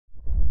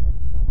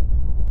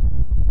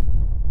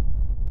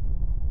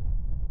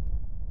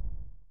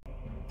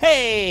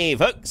Hey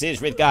folks, it's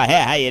Frith Guy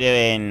here, how you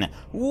doing?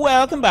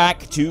 Welcome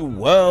back to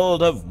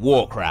World of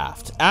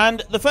Warcraft.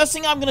 And the first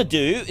thing I'm going to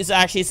do is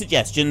actually a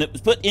suggestion that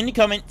was put in the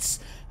comments,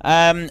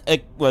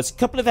 it was a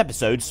couple of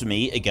episodes for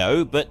me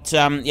ago, but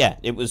yeah,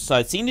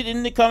 I'd seen it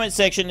in the comment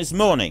section this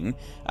morning.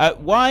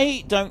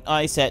 Why don't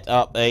I set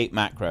up a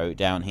macro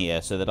down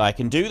here so that I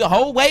can do the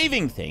whole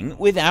waving thing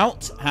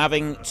without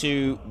having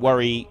to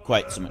worry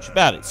quite so much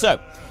about it? So,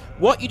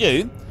 what you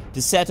do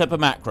to set up a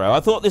macro.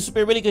 I thought this would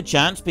be a really good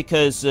chance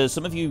because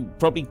some of you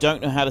probably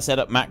don't know how to set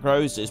up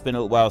macros. It's been a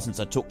little while since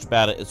I talked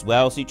about it as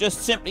well. So you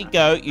just simply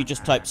you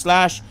just type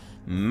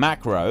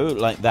 /macro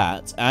like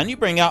that, and you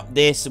bring up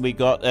this. We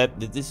got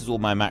this is all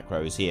my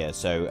macros here.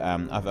 So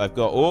I've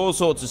got all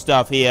sorts of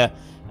stuff here.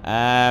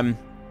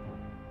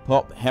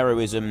 Pop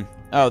heroism.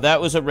 Oh, that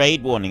was a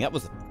raid warning. That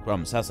was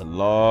crumbs. That's a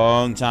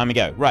long time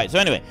ago. Right. So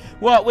anyway,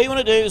 what we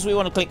want to do is we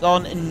want to click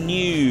on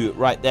new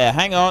right there.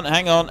 Hang on.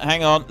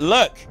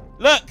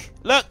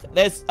 Look,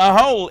 there's a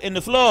hole in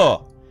the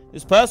floor.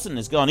 This person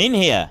has gone in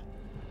here.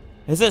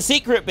 There's a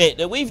secret bit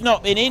that we've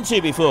not been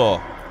into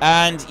before.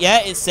 And yeah,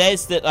 it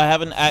says that I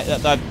haven't...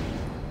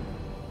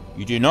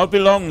 You do not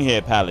belong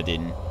here,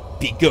 Paladin.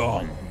 Be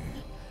gone.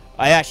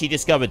 I actually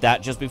discovered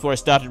that just before I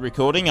started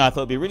recording. I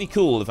thought it'd be really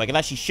cool if I could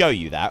actually show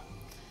you that.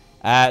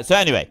 So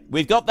anyway,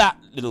 we've got that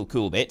little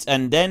cool bit,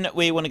 and then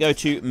we want to go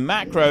to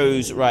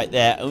macros right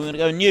there, and we're going to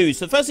go new.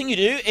 So the first thing you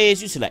do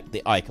is you select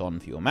the icon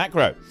for your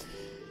macro.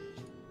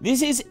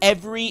 This is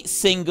every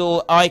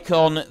single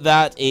icon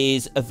that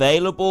is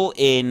available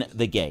in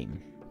the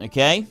game,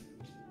 okay?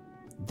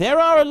 There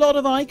are a lot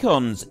of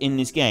icons in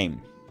this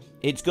game.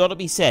 It's got to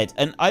be said,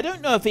 and I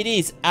don't know if it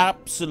is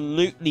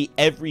absolutely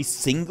every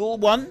single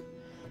one.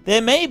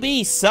 There may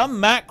be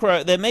some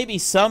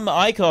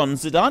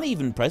icons that aren't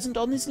even present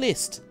on this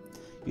list.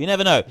 You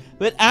never know.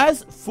 But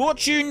as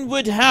fortune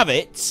would have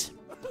it,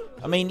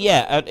 I mean,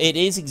 yeah, it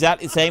is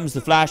exactly the same as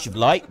the flash of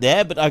light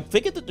there, but I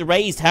figured that the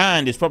raised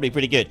hand is probably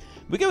pretty good.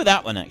 We go with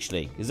that one,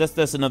 actually, because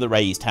that's another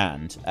raised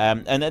hand.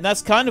 And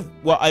that's kind of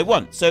what I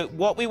want. So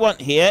what we want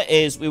here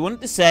is we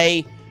want to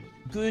say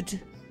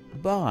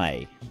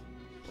goodbye.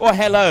 Or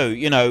hello,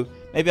 you know.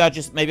 Maybe I'll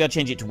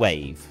change it to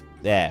wave.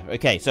 There.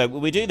 Okay, so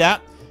we do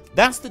that.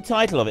 That's the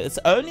title of it. It's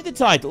only the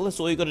title. That's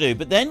all you've got to do.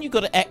 But then you've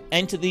got to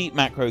enter the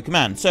macro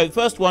command. So the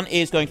first one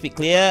is going to be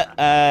clear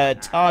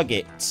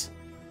target.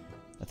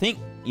 I think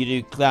you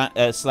do /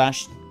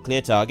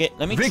 clear target.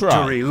 Let me try.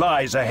 Victory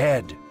lies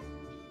ahead.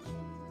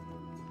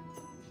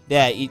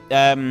 There,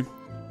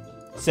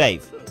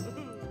 save.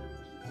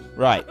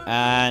 Right,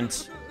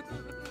 and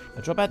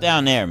I'll drop that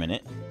down there a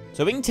minute.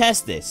 So we can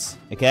test this,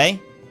 okay?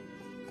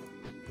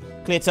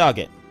 Clear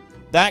target.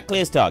 That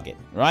clears target,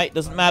 right?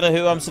 Doesn't matter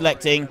who I'm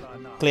selecting,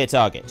 clear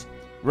target.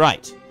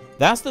 Right,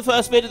 that's the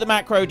first bit of the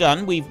macro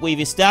done. We've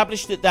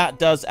established that that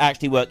does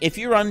actually work. If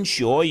you're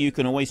unsure, you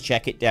can always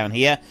check it down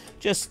here.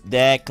 Just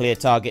there, clear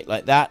target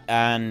like that,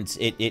 and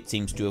it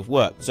seems to have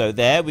worked. So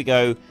there we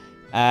go,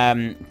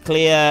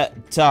 clear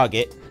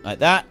target. Like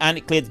that, and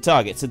it cleared the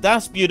target. So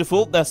that's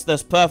beautiful. That's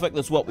perfect.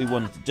 That's what we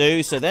wanted to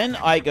do. So then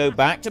I go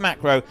back to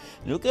macro, and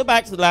it'll go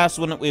back to the last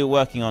one that we were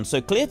working on. So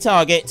clear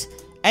target,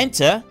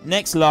 enter,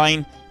 next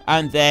line,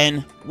 and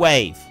then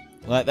wave.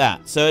 Like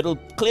that. So it'll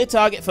clear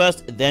target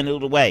first, then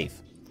it'll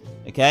wave.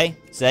 Okay,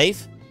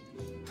 save.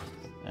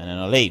 And then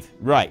I'll leave.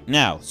 Right,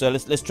 now, so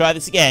let's try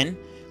this again.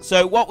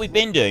 So what we've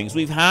been doing is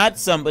we've had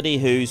somebody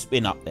who's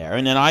been up there,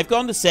 and then I've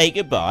gone to say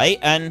goodbye,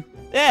 and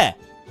there.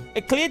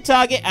 A cleared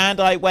target,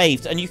 and I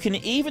waved. And you can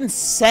even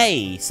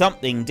say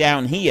something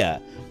down here.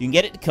 You can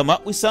get it to come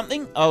up with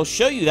something. I'll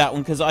show you that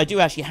one because I do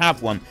actually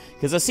have one.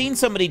 Because I've seen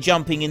somebody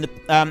jumping in the...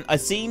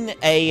 I've seen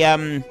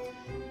a...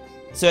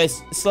 So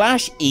it's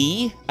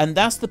 /E, and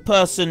that's the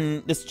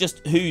person that's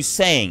just who's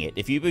saying it.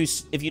 If you do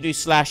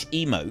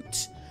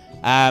 /emote,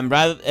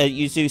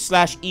 you do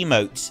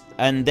 /emote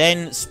and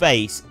then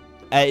space,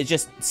 it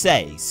just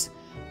says.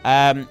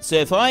 So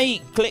if I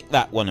click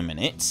that one a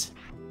minute...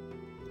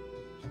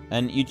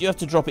 And you do have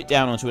to drop it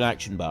down onto an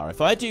action bar. If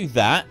I do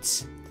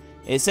that,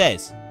 it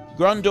says,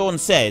 Grundorn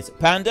says,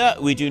 Panda,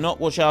 we do not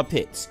wash our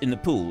pits in the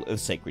pool of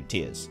sacred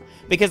tears.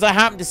 Because I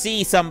happened to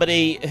see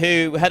somebody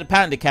who had a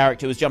panda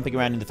character who was jumping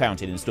around in the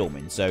fountain in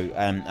Stormwind. So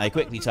I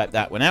quickly typed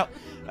that one out.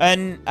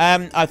 And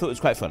I thought it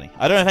was quite funny.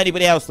 I don't know if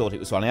anybody else thought it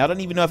was funny. I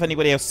don't even know if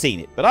anybody else seen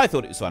it. But I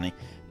thought it was funny.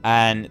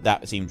 And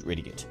that seemed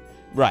really good.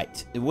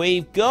 Right.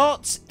 We've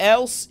got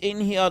else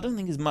in here. I don't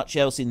think there's much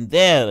else in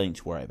there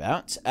to worry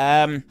about.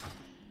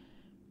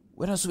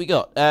 What else have we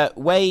got?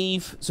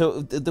 Wave.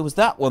 So there was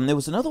that one. There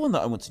was another one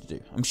that I wanted to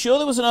do. I'm sure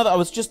there was another. I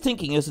was just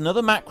thinking there's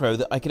another macro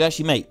that I could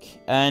actually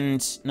make.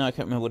 And no, I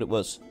can't remember what it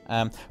was.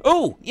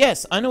 Oh,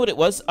 yes. I know what it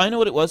was. I know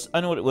what it was.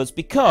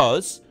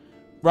 Because,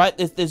 right,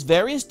 there's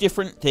various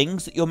different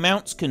things that your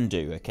mounts can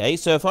do, okay?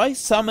 So if I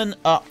summon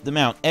up the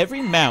mount,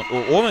 every mount,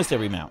 or almost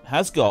every mount,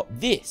 has got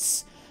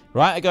this.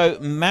 Right, I go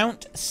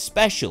mount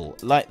special,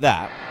 like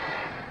that.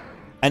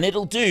 And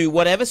it'll do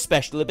whatever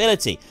special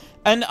ability.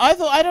 And I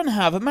thought I don't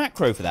have a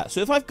macro for that.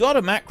 So if I've got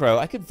a macro,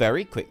 I could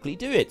very quickly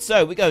do it.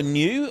 So we go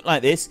new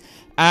like this.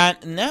 And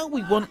now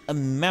we want a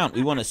mount.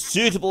 We want a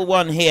suitable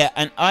one here.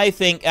 And I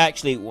think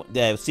actually,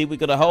 there, see, we've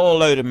got a whole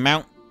load of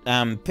mount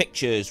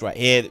pictures right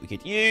here that we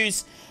could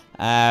use.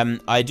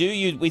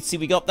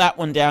 We got that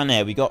one down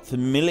there. We got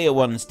familiar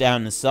ones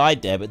down the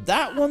side there. But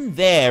that one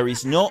there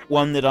is not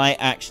one that I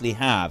actually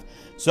have.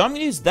 So I'm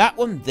going to use that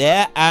one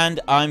there, and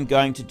I'm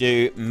going to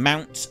do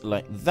mount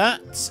like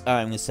that.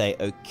 I'm going to say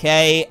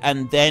okay,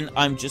 and then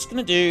I'm just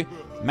going to do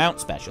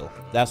mount special.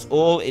 That's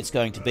all it's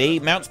going to be.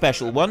 Mount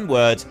special, one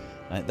word,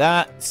 like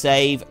that,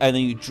 save, and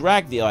then you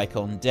drag the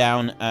icon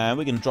down, and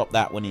we're going to drop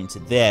that one into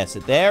there. So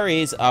there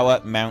is our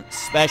mount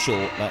special,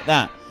 like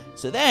that.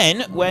 So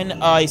then,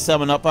 when I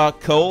summon up our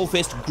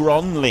Coalfist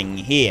Grondling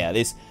here,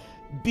 this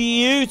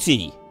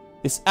beauty,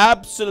 this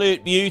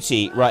absolute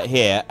beauty right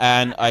here,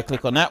 and I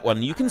click on that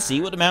one, you can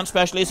see what the mount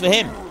special is for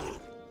him.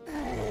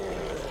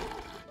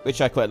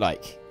 Which I quite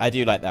like. I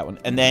do like that one.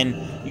 And then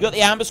you got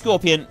the Amber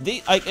Scorpion.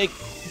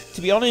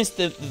 To be honest,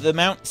 the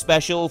mount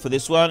special for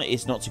this one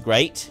is not so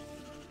great.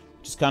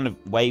 Just kind of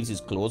waves his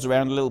claws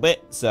around a little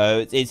bit,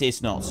 so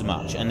it's not so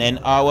much. And then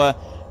our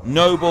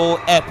noble,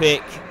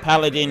 epic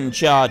Paladin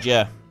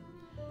Charger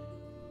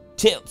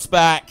tilts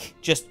back,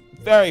 just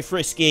very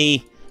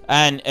frisky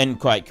and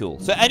quite cool.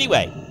 So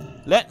anyway,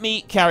 let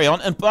me carry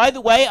on. And by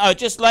the way, I'd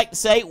just like to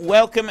say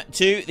welcome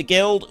to the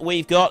guild.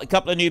 We've got a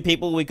couple of new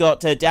people. We've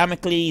got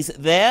Damocles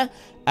there.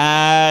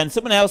 And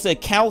someone else,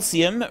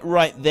 Calcium,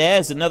 right there.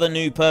 There's another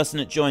new person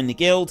that joined the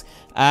guild.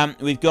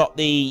 We've got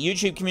the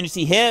YouTube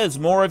community here. There's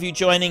more of you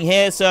joining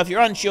here. So if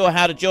you're unsure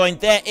how to join,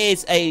 there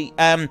is a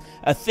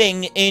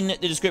thing in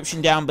the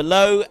description down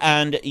below.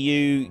 And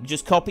you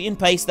just copy and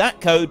paste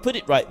that code, put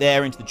it right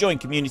there into the join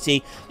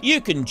community.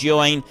 You can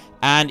join,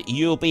 and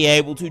you'll be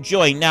able to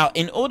join. Now,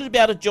 in order to be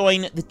able to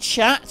join the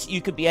chat,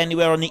 you could be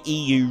anywhere on the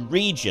EU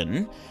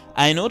region.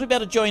 In order to be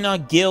able to join our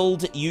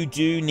guild, you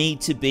do need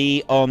to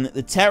be on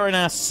the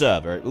Terenas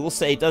server.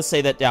 It does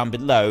say that down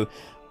below.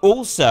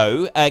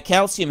 Also,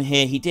 Calcium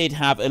here, he did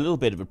have a little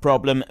bit of a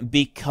problem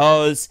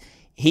because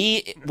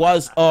he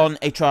was on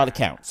a trial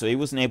account, so he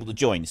wasn't able to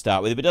join to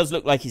start with. But it does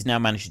look like he's now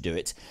managed to do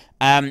it.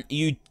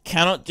 You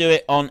cannot do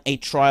it on a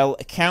trial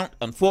account.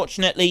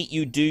 Unfortunately,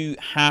 you do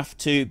have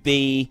to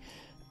be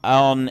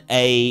on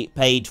a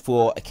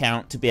paid-for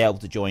account to be able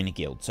to join a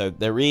guild. So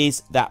there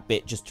is that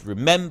bit just to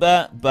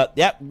remember. But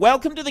yeah,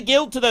 welcome to the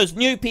guild to those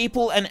new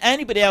people, and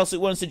anybody else that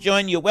wants to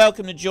join, you're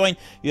welcome to join.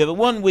 You have a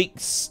 1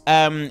 week's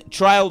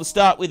trial to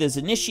start with as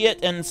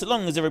initiate, and so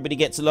long as everybody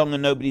gets along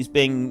and nobody's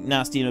being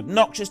nasty and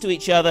obnoxious to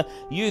each other,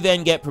 you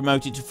then get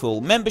promoted to full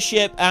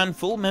membership, and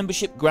full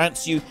membership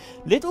grants you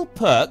little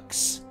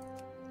perks.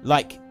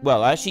 Like,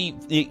 well, actually,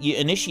 you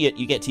initiate,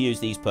 you get to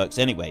use these perks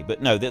anyway.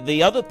 But no,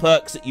 the other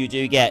perks that you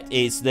do get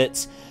is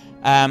that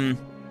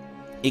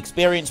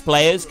experienced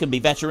players can be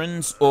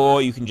veterans,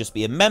 or you can just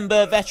be a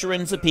member.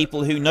 Veterans are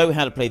people who know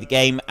how to play the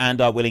game and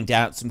are willing to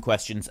answer some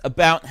questions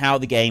about how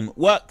the game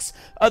works.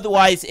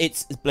 Otherwise,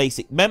 it's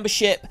basic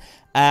membership.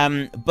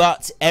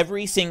 But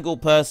every single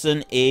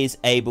person is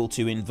able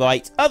to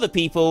invite other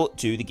people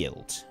to the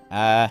guild.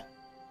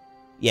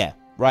 Yeah.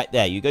 Right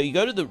there, you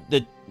go to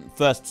the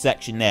first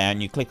section there,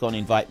 and you click on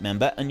invite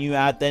member, and you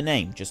add their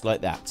name, just like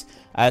that.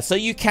 So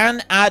you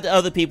can add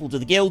other people to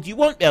the guild. You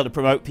won't be able to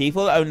promote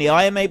people, only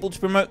I am able to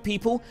promote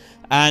people,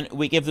 and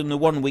we give them the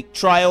 1 week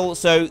trial.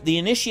 So the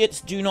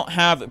initiates do not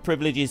have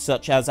privileges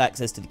such as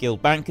access to the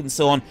guild bank and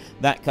so on.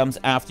 That comes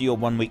after your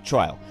 1 week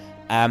trial.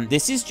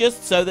 This is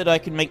just so that I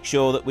can make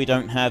sure that we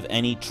don't have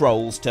any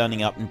trolls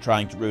turning up and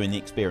trying to ruin the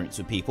experience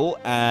of people,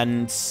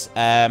 and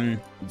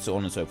so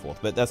on and so forth.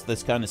 But that's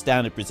this kind of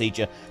standard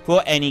procedure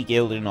for any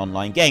guild in an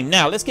online game.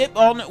 Now, let's get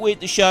on with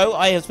the show.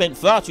 I have spent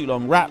far too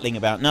long rattling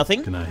about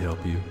nothing. Can I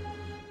help you?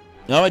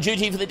 Our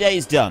duty for the day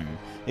is done.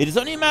 It is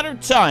only a matter of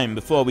time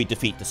before we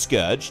defeat the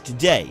Scourge.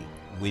 Today,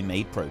 we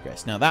made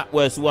progress. Now, that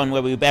was the one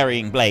where we were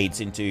burying blades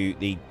into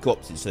the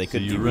corpses so they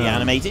couldn't be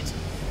reanimated.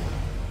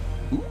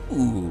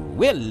 Ooh,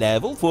 we're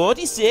level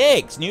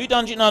 46. New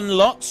dungeon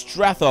unlocked,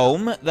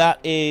 Stratholm. That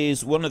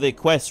is one of the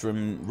quests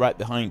from right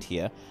behind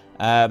here.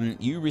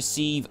 You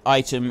receive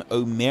item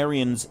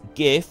Omerian's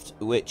Gift,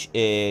 which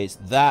is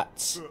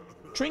that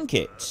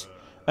trinket.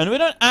 And we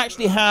don't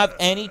actually have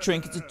any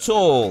trinkets at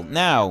all.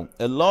 Now,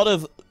 a lot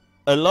of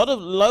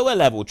lower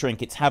level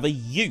trinkets have a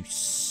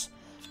use.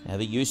 They have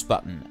a use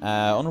button.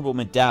 Honorable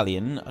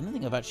Medallion. I don't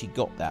think I've actually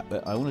got that,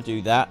 but I want to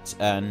do that.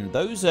 And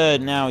those are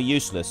now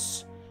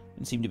useless.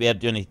 Seem to be able to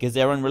do anything because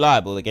they're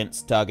unreliable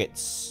against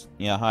targets,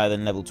 you know, higher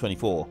than level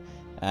 24.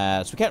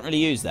 So we can't really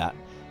use that.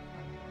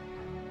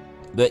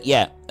 But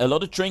yeah, a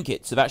lot of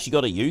trinkets have actually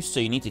got a use, so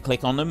you need to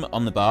click on them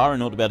on the bar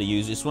in order to be able to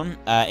use this one.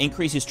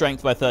 Increases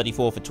strength by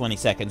 34 for 20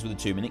 seconds with a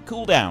 2-minute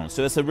cooldown.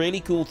 So it's a really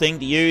cool thing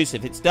to use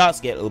if it starts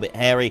to get a little bit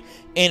hairy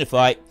in a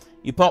fight.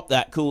 You pop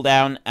that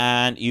cooldown,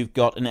 and you've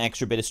got an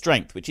extra bit of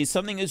strength, which is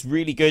something that's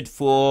really good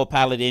for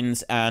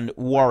paladins and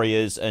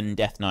warriors and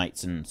death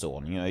knights and so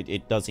on. You know,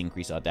 it does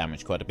increase our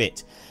damage quite a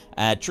bit.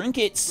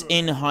 Trinkets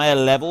in higher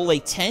level, they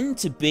tend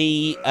to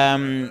be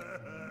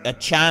a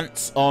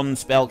chance on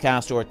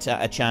spellcast or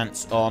a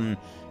chance on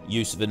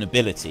use of an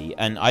ability.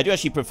 And I do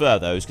actually prefer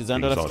those, because I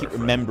don't have to keep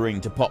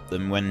remembering to pop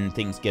them when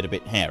things get a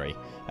bit hairy.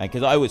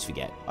 Because I always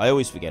forget. I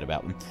always forget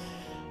about them.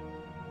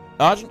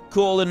 Argent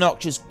Call the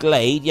Noxious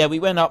Glade. Yeah, we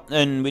went up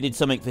and we did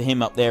something for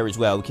him up there as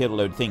well. We killed a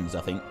load of things,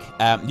 I think.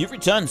 You've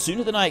returned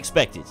sooner than I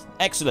expected.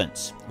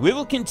 Excellent. We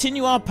will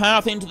continue our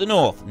path into the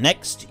north.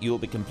 Next, you will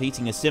be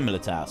completing a similar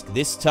task,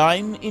 this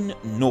time in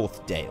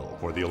Northdale.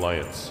 For the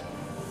Alliance.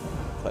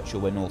 Quite sure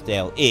where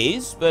Northdale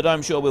is, but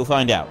I'm sure we'll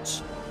find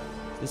out.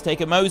 Let's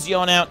take a mosey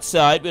on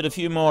outside, but a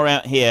few more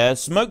out here.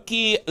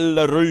 Smokey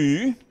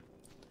LaRue.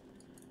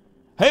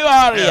 Who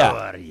are you?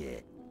 How are you?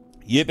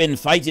 You've been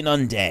fighting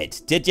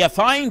undead. Did you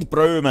find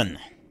Broman?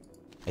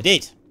 I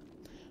did.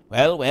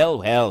 Well, well,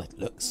 well.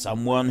 Look,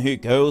 someone who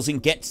goes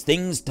and gets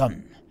things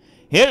done.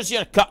 Here's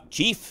your cut,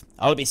 Chief.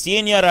 I'll be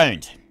seeing you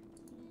around.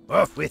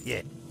 Off with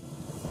you.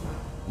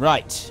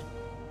 Right.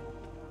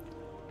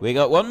 We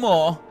got one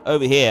more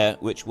over here,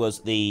 which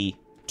was the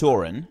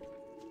Tauren.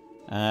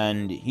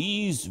 And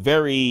he's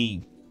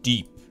very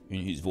deep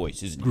in his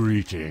voice, isn't he?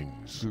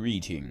 Greetings.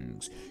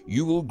 Greetings.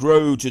 You will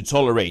grow to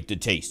tolerate the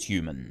taste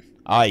human.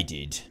 I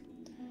did.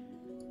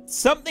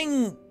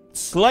 Something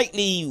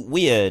slightly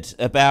weird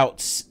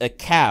about a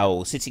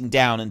cow sitting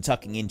down and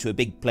tucking into a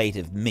big plate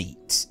of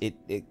meat.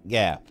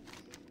 Yeah.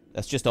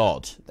 That's just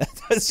odd.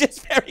 That's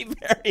just very,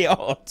 very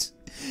odd.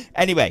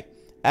 Anyway,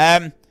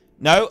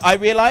 no, I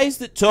realize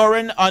that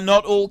Tauren are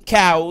not all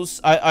cows.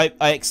 I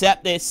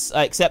accept this.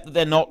 I accept that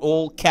they're not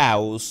all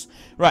cows.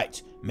 Right.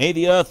 May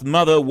the Earth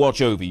Mother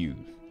watch over you.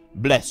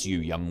 Bless you,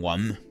 young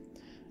one.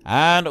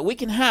 And we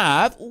can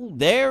have... Oh,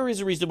 there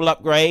is a reasonable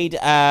upgrade.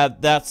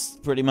 That's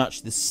pretty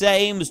much the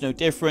same. There's no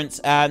difference.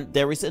 And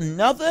there is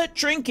another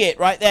trinket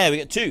right there. We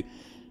got two.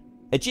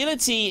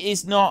 Agility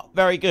is not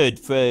very good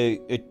for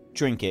a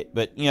trinket,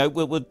 but, you know,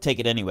 we'll take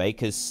it anyway,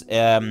 because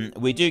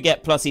we do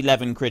get plus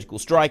 11 critical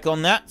strike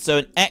on that. So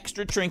an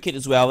extra trinket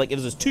as well. That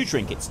gives us 2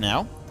 trinkets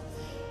now.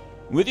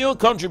 With your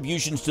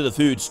contributions to the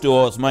food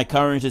stores, my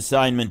current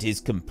assignment is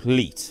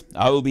complete.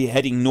 I will be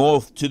heading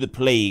north to the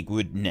Plague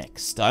Wood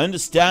next. I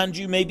understand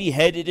you may be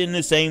headed in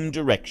the same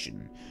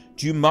direction.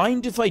 Do you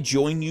mind if I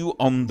join you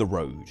on the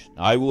road?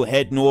 I will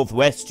head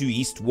northwest to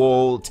East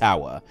Wall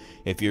Tower.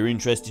 If you're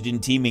interested in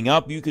teaming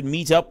up, you can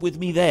meet up with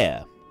me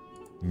there.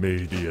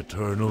 May the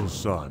eternal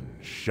sun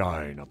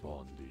shine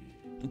upon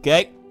thee.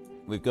 Okay,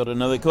 we've got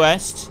another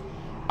quest.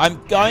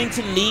 I'm going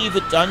to leave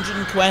the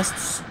dungeon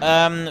quests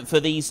for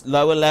these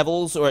lower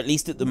levels, or at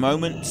least at the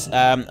moment.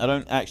 I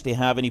don't actually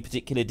have any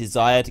particular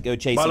desire to go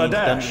chasing into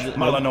dungeons at the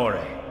moment.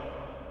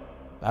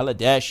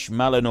 Baladesh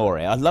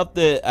Malanore. I love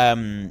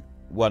the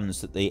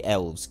ones that the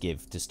elves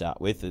give to start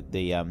with,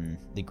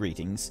 the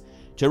greetings.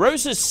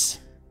 Tyrosis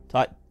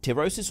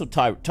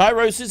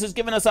has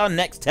given us our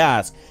next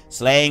task,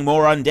 slaying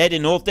more undead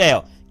in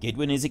Northdale.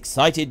 Gidwin is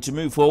excited to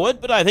move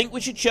forward, but I think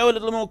we should show a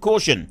little more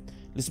caution.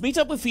 Let's meet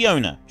up with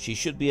Fiona. She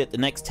should be at the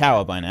next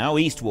tower by now,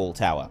 East Wall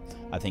Tower,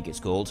 I think it's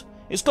called.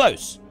 It's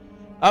close.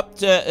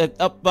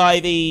 Up by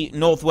the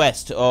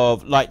northwest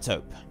of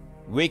Lighthope.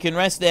 We can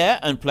rest there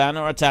and plan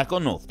our attack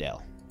on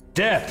Northdale.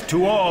 Death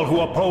to all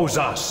who oppose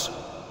us!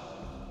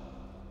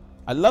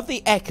 I love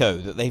the echo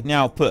that they've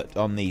now put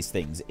on these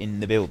things in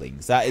the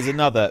buildings. That is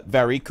another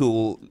very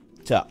cool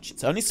touch.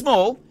 It's only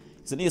small.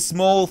 It's only a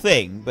small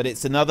thing, but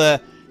it's another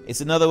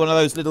one of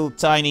those little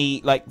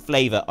tiny, like,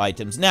 flavor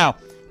items. Now,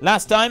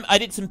 last time I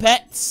did some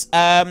pets,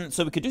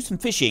 so we could do some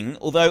fishing,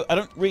 although I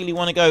don't really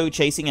want to go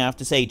chasing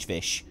after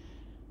sagefish.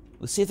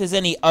 We'll see if there's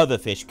any other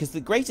fish, because the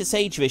greater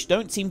sagefish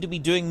don't seem to be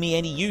doing me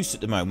any use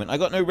at the moment. I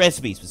got no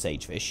recipes for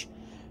sagefish.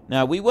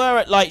 Now, we were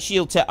at Light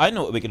Shield Tower. I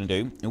know what we're going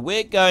to do.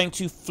 We're going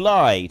to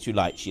fly to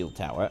Light Shield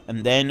Tower,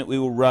 and then we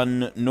will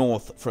run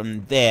north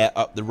from there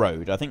up the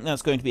road. I think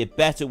that's going to be a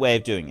better way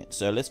of doing it.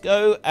 So let's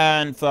go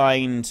and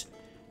find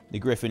the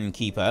Griffin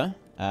Keeper.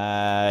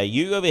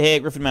 You over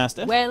here, Griffin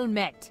Master. Well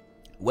met.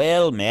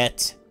 Well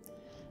met.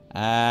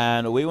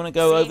 And we want to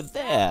go over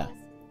there.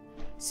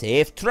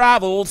 Safe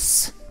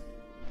travels.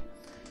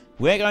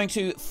 We're going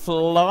to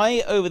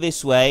fly over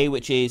this way,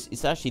 which is...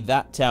 It's actually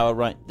that tower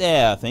right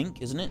there, I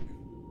think, isn't it?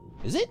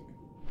 Is it?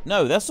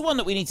 No, that's the one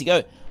that we need to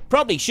go...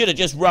 Probably should have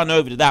just run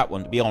over to that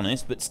one, to be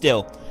honest, but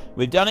still.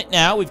 We've done it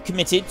now, we've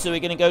committed, so we're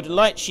going to go to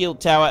Light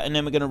Shield Tower, and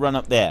then we're going to run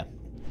up there.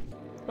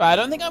 Right, I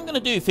don't think I'm going to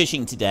do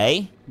fishing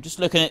today. I'm just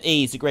looking at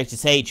these, the greater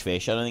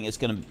sagefish. I don't think it's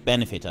going to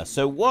benefit us.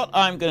 So what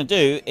I'm going to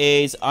do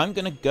is I'm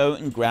going to go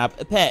and grab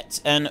a pet.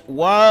 And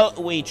while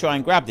we try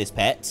and grab this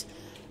pet,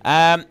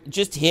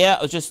 just here,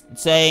 I was just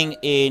saying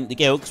in the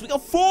guild, because we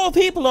got 4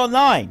 people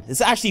online. There's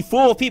actually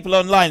 4 people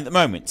online at the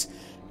moment.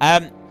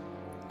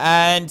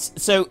 And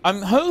so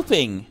I'm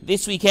hoping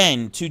this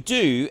weekend to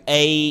do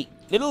a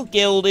little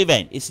guild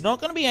event. It's not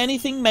going to be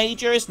anything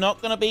major. It's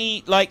not going to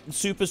be, like,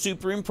 super,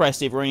 super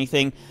impressive or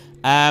anything.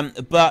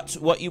 But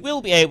what you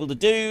will be able to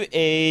do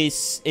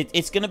is...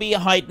 It's going to be a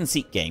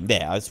hide-and-seek game.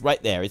 There, it's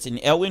right there. It's in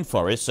Elwyn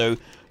Forest, so...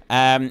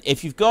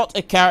 if you've got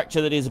a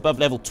character that is above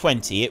level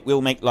 20, it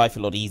will make life a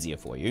lot easier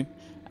for you.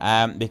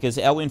 because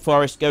Elwyn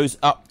Forest goes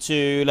up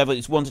to level,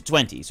 it's 1 to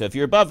 20. So if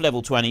you're above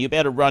level 20, you'll be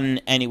able to run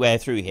anywhere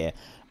through here.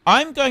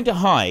 I'm going to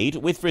hide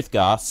with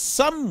Frithgar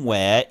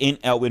somewhere in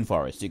Elwyn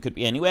Forest. It could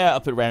be anywhere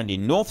up around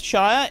in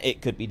Northshire.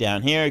 It could be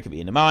down here. It could be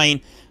in the mine.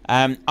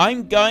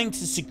 I'm going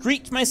to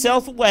secrete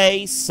myself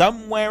away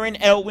somewhere in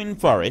Elwyn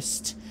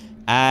Forest.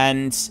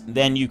 And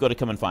then you've got to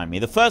come and find me.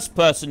 The first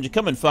person to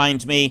come and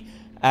find me,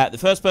 the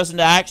first person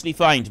to actually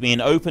find me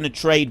and open a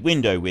trade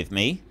window with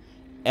me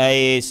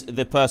is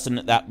the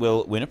person that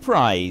will win a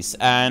prize.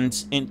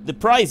 And in the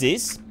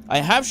prizes,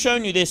 I have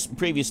shown you this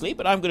previously,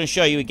 but I'm going to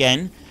show you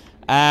again.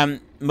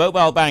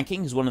 Mobile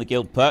banking is one of the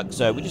guild perks,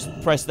 so we just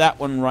press that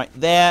one right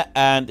there,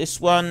 and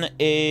this one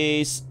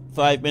is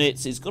 5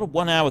 minutes. It's got a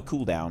 1 hour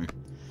cooldown.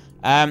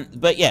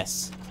 But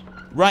yes,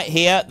 right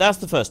here, that's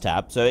the first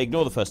tab, so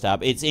ignore the first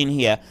tab. It's in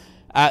here.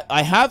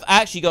 I have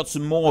actually got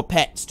some more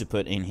pets to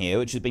put in here,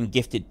 which has been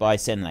gifted by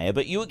Senlayer,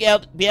 but you will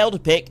be able to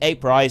pick a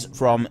prize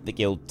from the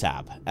guild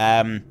tab.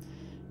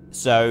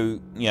 So,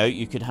 you know,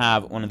 you could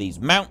have one of these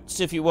mounts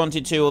if you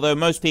wanted to, although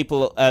most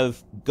people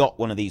have got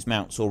one of these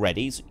mounts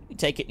already. So you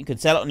take it, you can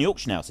sell it on the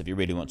auction house if you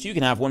really want to. You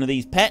can have one of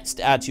these pets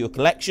to add to your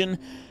collection.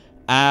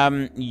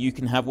 You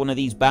can have one of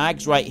these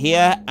bags right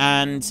here,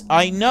 and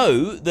I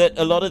know that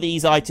a lot of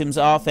these items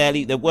are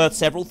they're worth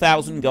several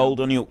thousand gold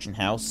on the auction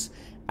house,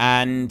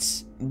 and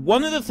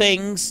one of the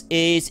things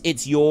is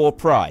it's your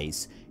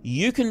prize.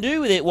 You can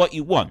do with it what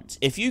you want.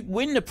 If you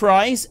win the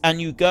prize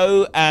and you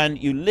go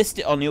and you list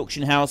it on the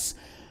auction house,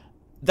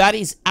 that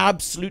is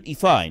absolutely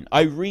fine.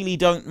 I really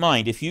don't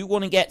mind. If you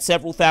want to get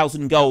several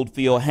thousand gold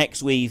for your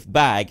Hexweave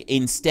bag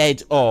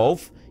instead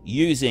of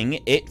using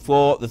it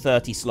for the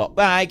 30 slot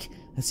bag,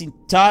 that's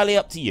entirely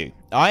up to you.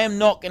 I am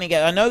not going to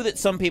get... I know that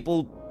some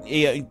people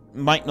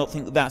might not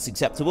think that that's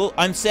acceptable.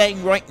 I'm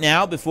saying right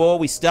now, before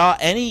we start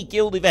any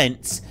guild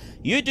events,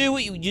 you do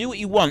what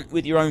you want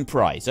with your own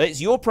prize. So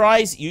it's your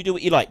prize, you do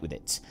what you like with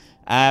it.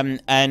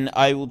 And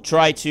I will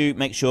try to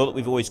make sure that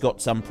we've always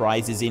got some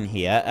prizes in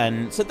here.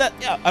 And so that,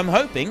 yeah, I'm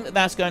hoping that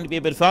that's going to be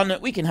a bit of fun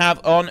that we can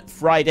have on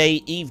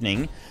Friday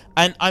evening.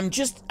 And I'm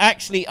just,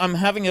 actually, I'm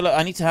having a look.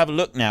 I need to have a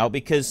look now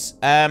because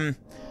I'm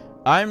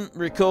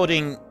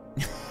recording...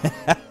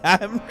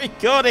 I'm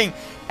recording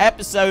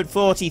episode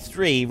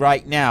 43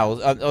 right now,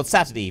 on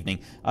Saturday evening.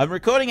 I'm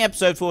recording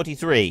episode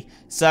 43,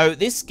 so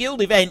this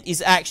guild event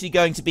is actually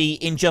going to be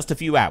in just a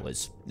few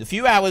hours. A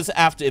few hours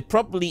after,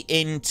 probably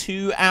in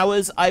 2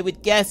 hours, I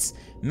would guess.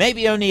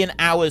 Maybe only an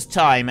hour's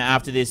time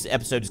after this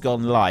episode has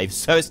gone live,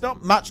 so it's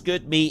not much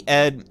good me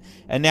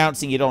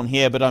announcing it on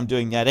here, but I'm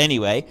doing that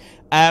anyway.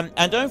 And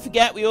don't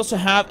forget, we also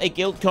have a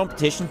guild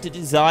competition to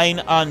design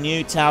our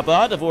new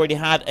tabard. I've already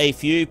had a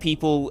few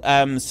people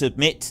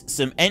submit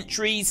some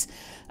entries.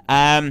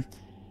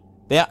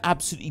 They are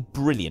absolutely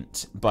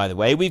brilliant, by the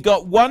way. We've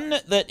got one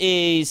that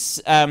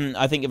is,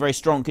 I think, a very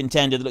strong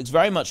contender that looks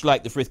very much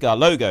like the Frithgar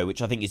logo,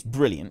 which I think is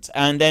brilliant.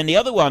 And then the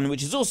other one,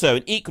 which is also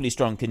an equally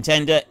strong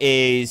contender,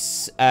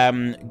 is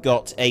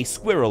got a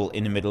squirrel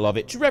in the middle of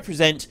it to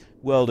represent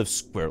World of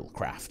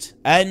Squirrelcraft.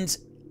 And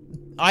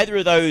either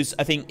of those,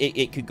 I think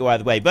it could go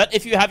either way. But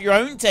if you have your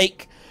own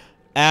take,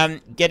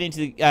 get into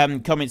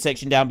the comment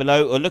section down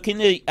below, or look in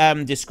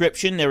the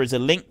description. There is a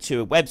link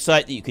to a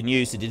website that you can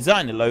use to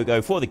design a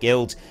logo for the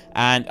guild,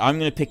 and I'm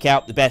going to pick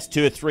out the best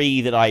 2 or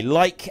 3 that I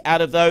like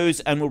out of those,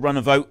 and we'll run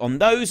a vote on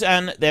those,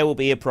 and there will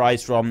be a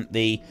prize from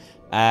the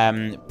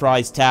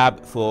prize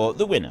tab for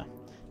the winner.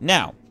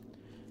 Now,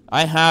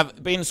 I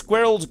have been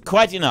squirreled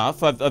quite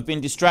enough. I've been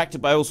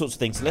distracted by all sorts of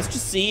things. So let's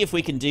just see if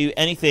we can do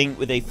anything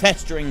with a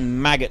festering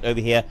maggot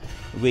over here.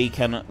 We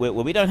don't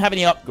have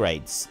any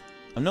upgrades.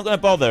 I'm not going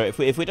to bother.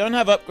 If we don't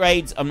have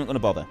upgrades, I'm not going to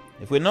bother.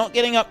 If we're not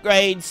getting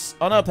upgrades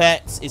on our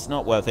pets, it's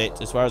not worth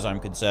it as far as I'm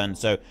concerned.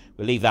 So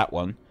we'll leave that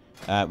one.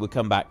 We'll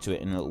come back to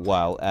it in a little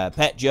while.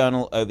 Pet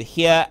journal over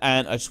here.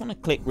 And I just want to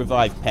click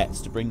revive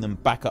pets to bring them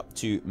back up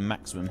to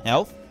maximum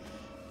health.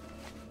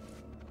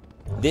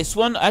 This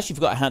one, I actually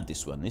forgot I had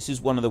this one. This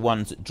is one of the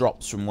ones that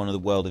drops from one of the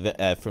world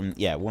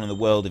one of the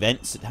world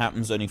events. It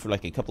happens only for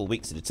like a couple of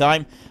weeks at a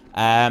time.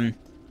 I'm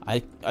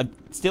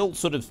still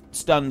sort of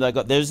stunned.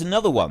 There's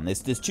another one.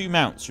 There's 2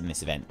 mounts from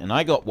this event, and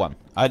I got one.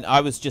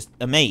 I was just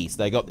amazed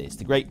I got this.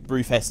 The Great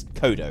Brewfest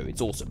Kodo.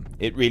 It's awesome.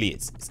 It really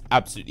is. It's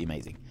absolutely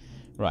amazing.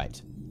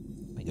 Right,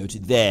 we go to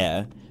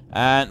there,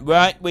 and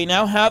right, we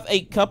now have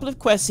a couple of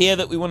quests here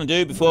that we want to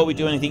do before we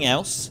do anything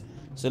else.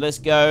 So let's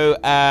go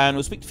and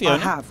we'll speak to Fiona. I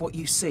have what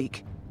you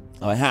seek.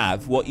 I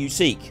have what you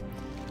seek.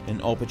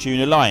 An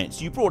opportune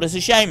alliance. You brought us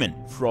a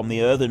shaman from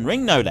the Earthen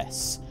Ring, no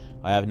less.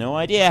 I have no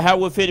idea how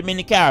we'll fit him in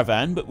the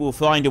caravan, but we'll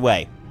find a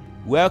way.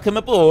 Welcome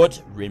aboard,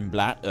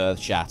 Rimblat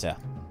Earthshatter.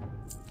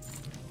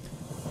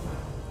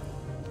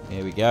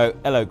 Here we go.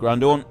 Hello,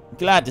 Grundorn.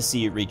 Glad to see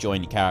you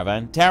rejoin the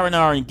caravan.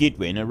 Terenas and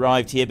Gidwin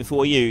arrived here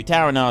before you.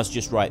 Terenas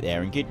just right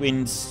there, and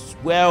Gidwin's,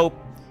 well,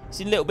 he's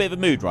in a little bit of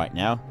a mood right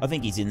now. I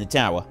think he's in the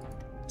tower.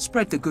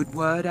 Spread the good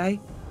word, eh?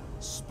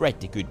 Spread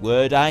the good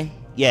word, eh?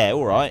 Yeah,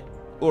 alright.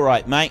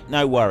 Alright, mate.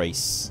 No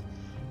worries.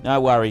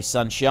 No worries,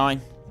 sunshine.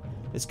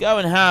 Let's go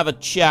and have a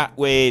chat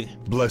with...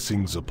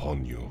 Blessings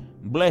upon you.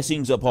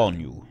 Blessings upon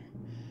you.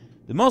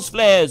 The moss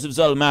flares of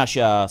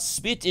Zulmasha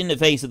spit in the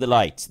face of the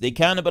light. They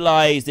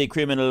cannibalize, they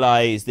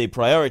criminalize, they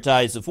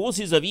prioritize the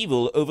forces of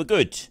evil over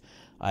good.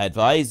 I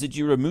advise that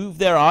you remove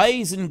their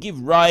eyes and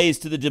give rise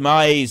to the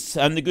demise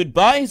and the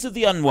goodbyes of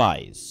the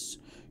unwise.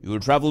 You will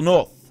travel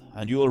north,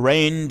 and you will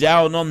rain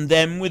down on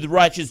them with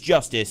righteous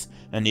justice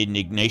and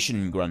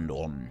indignation,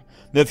 Grundorn.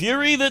 The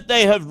fury that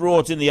they have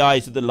wrought in the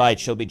eyes of the light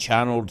shall be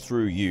channeled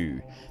through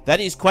you. That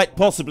is quite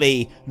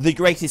possibly the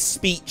greatest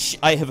speech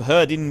I have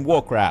heard in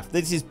Warcraft.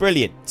 This is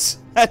brilliant.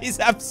 That is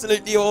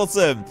absolutely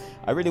awesome.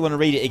 I really want to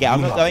read it again.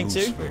 I'm not going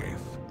to.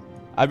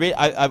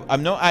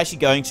 I'm not actually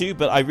going to,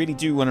 but I really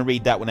do want to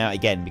read that one out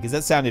again because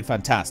that sounded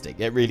fantastic.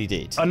 It really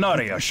did.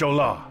 Anaria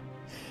Shola.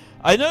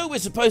 I know we're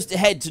supposed to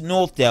head to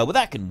Northdale, but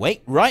that can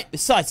wait, right?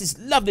 Besides, this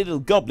lovely little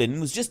goblin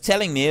was just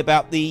telling me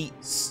about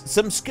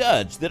some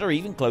scourge that are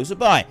even closer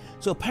by.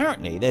 So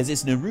apparently there's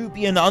this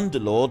Nerubian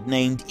underlord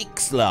named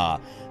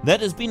Ixlar that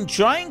has been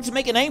trying to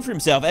make a name for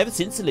himself ever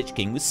since the Lich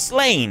King was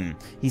slain.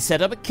 He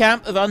set up a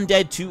camp of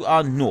undead to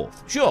our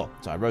north. Sure,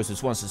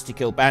 Tyrosus wants us to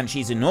kill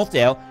banshees in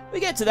Northdale.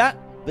 We get to that,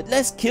 but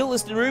let's kill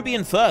this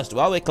Nerubian first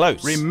while we're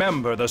close.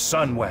 Remember the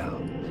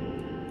Sunwell.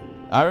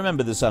 I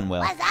remember the Sunwell.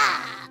 What's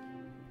up?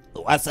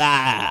 What's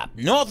up?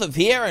 North of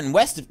here and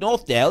west of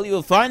Northdale, you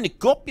will find a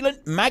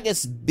corpulent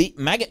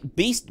maggot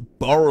beast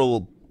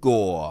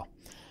Borrelgore.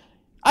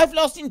 I've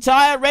lost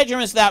entire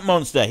regiments to that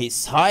monster. His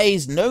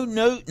size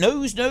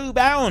knows no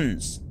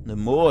bounds. The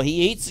more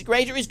he eats, the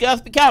greater his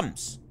girth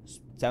becomes.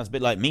 Sounds a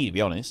bit like me, to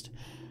be honest.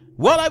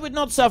 While I would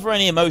not suffer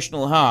any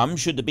emotional harm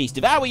should the beast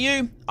devour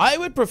you, I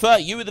would prefer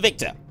you were the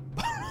victor.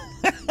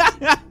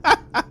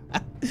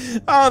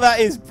 Oh, that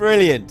is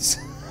brilliant.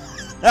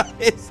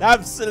 It's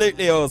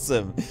absolutely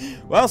awesome.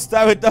 Whilst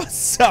I would not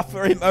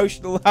suffer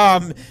emotional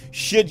harm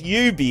should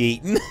you be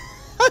eaten.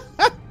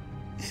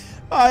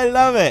 I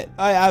love it.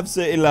 I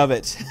absolutely love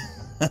it.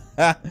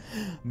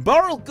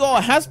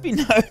 Borrelgore has been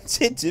known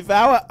to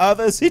devour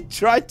others who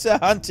tried to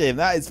hunt him.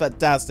 That is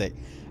fantastic.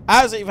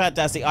 Absolutely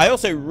fantastic. I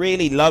also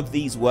really love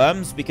these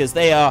worms because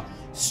they are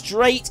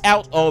straight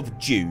out of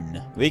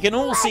Dune. We can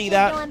all see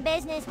that.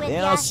 They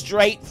are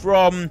straight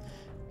from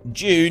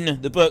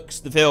Dune, the books,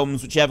 the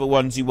films, whichever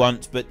ones you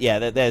want, but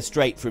yeah, they're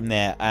straight from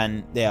there,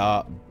 and they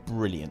are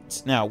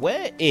brilliant. Now,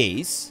 where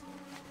is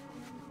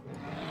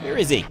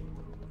he?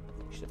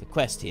 Should have a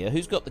quest here.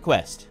 Who's got the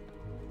quest?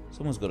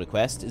 Someone's got a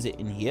quest. Is it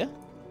in here?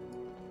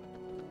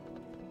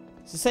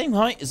 It's the same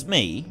height as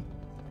me,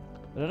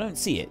 but I don't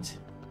see it.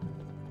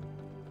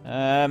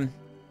 Right,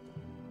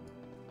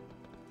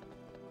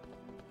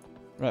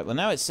 well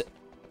now it's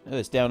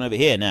down over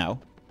here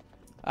now.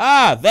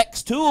 Ah,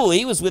 Vex Tool,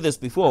 he was with us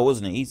before,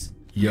 wasn't he?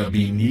 You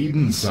be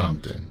needing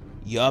something.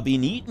 You be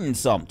needing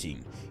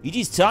something. It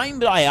is time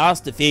that I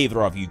asked a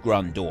favour of you,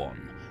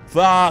 Grundorn.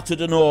 Far to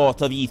the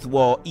north of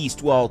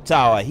Eastwall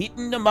Tower,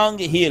 hidden among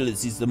the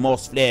hills, is the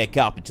moss-flare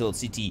capital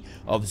city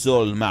of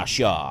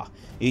Zulmasha.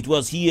 It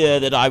was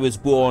here that I was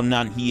born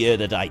and here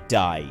that I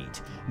died.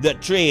 The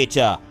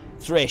traitor,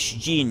 Thresh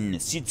Jin,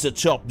 sits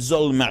atop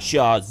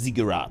Zulmasha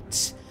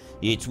Ziggurat.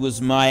 It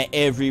was my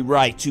every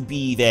right to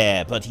be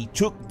there, but he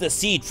took the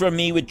seat from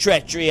me with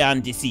treachery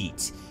and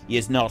deceit. He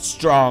is not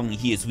strong,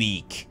 he is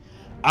weak.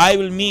 I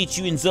will meet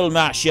you in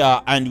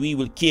Zulmasha, and we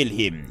will kill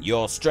him,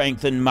 your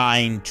strength and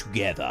mine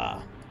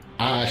together.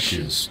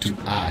 Ashes to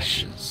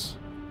ashes.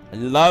 I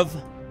love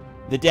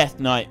the Death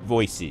Knight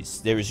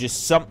voices. There is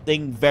just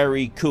something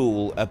very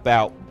cool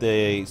about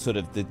the sort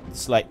of the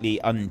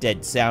slightly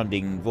undead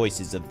sounding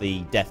voices of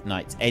the Death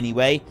Knights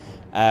anyway.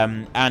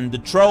 And the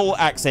troll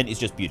accent is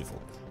just beautiful.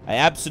 I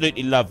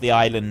absolutely love the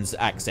island's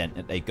accent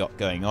that they've got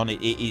going on.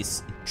 It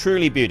is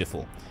truly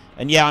beautiful.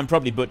 And yeah, I'm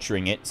probably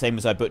butchering it, same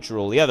as I butcher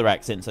all the other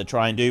accents I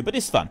try and do, but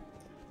it's fun.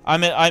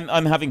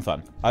 I'm having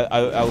fun.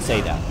 I'll say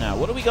that. Now,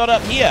 what do we got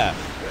up here?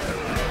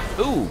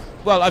 Ooh,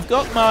 well, I've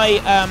got my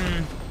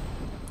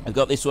I've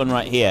got this one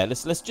right here.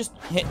 Let's just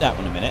hit that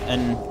one a minute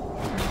and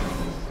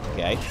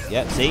okay,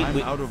 yeah, see, I'm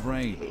out of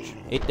range.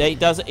 It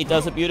does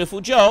a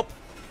beautiful job.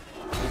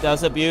 It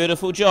does a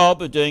beautiful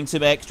job of doing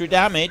some extra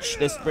damage.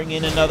 Let's bring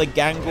in another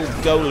Gangle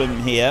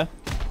Golem here.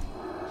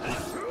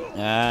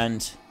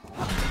 And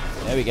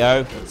there we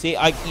go. See,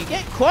 you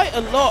get quite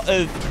a lot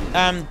of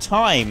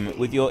time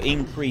with your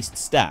increased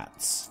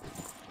stats.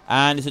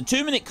 And it's a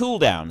 2-minute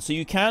cooldown, so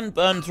you can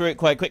burn through it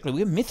quite quickly.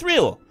 We have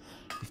Mithril.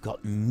 We've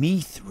got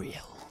Mithril.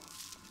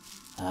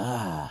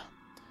 Ah.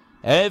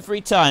 Every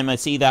time I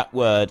see that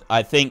word,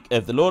 I think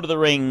of the Lord of the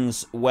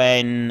Rings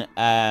when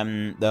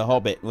the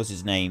Hobbit, what's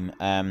his name?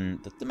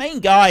 The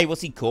main guy,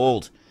 what's he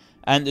called?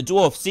 And the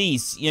dwarf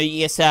sees, you know, he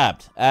gets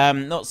stabbed.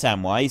 Not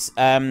Samwise.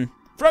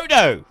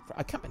 Frodo!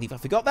 I can't believe I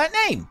forgot that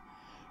name.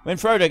 When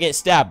Frodo gets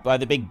stabbed by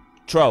the big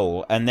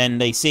troll, and then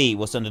they see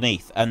what's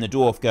underneath, and the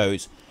dwarf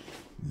goes,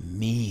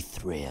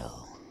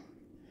 Mithril.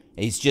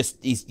 He's just,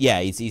 yeah,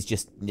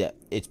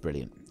 it's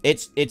brilliant.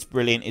 It's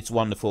brilliant, it's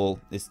wonderful.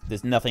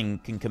 There's nothing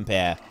can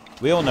compare.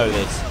 We all know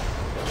this.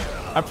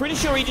 I'm pretty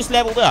sure he just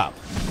leveled up.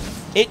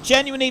 It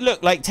genuinely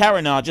looked like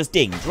Terenas just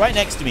dinged right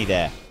next to me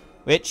there.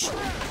 Which,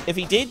 if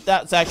he did,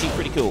 that's actually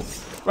pretty cool.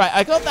 Right,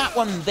 I got that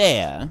one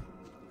there.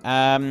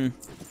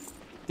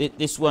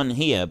 this one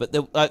here, but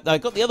I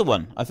got the other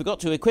one. I forgot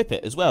to equip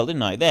it as well,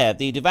 didn't I? There,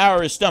 the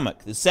Devourer's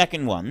Stomach, the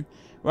second one.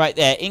 Right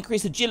there,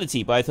 increase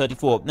agility by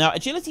 34. Now,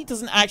 agility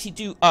doesn't actually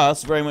do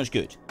us very much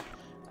good.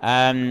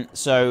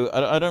 So,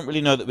 I don't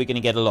really know that we're going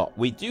to get a lot.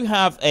 We do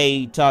have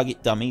a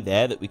target dummy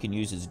there that we can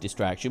use as a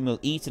distraction. We'll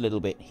eat a little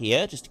bit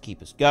here just to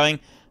keep us going. I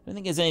don't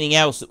think there's anything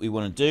else that we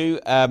want to do.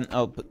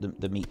 I'll put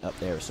the meat up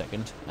there a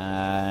second.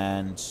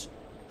 And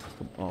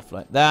come off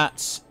like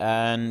that.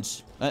 And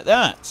like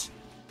that.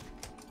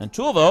 And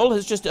Torvald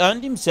has just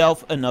earned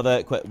himself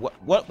another...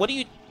 What are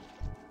you...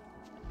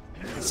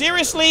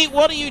 Seriously,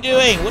 what are you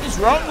doing? What is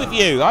wrong with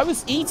you? I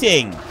was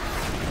eating.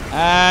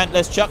 And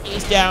let's chuck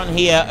these down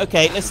here.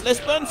 Okay, let's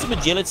burn some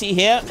agility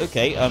here.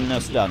 Okay, I'm now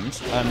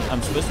stunned.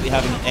 I'm supposed to be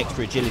having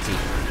extra agility.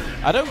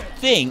 I don't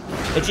think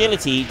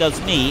agility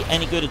does me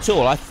any good at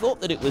all. I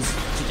thought that it was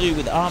to do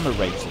with armor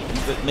rating,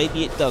 but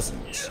maybe it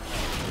doesn't.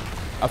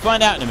 I'll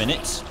find out in a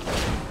minute.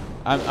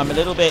 I'm a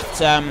little bit...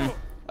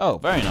 Oh,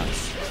 very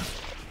nice.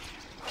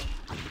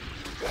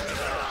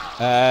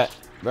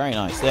 Very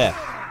nice, there.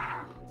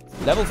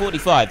 Level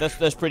 45,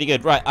 that's pretty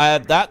good. Right,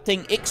 that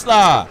thing,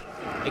 Ixlar.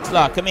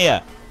 Ixlar, come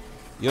here.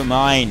 You're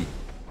mine.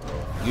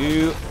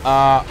 You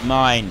are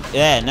mine.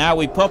 There, now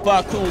we pop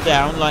our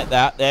cooldown like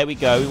that. There we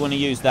go. We want to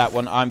use that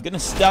one. I'm going to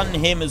stun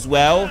him as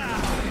well.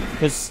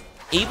 Because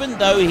even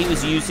though he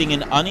was using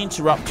an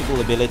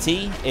uninterruptible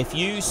ability, if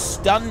you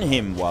stun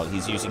him while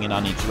he's using an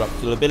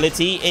uninterruptible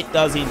ability, it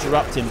does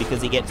interrupt him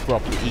because he gets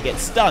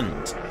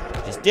stunned.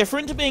 It's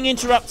different to being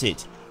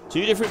interrupted.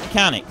 Two different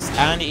mechanics,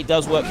 and it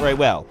does work very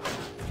well.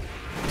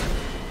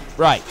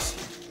 Right.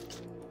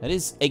 That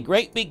is a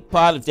great big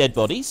pile of dead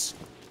bodies.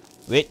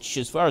 Which,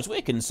 as far as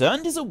we're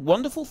concerned, is a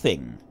wonderful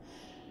thing.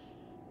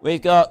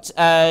 We've got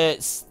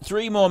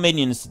 3 more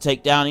minions to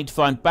take down. Need to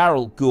find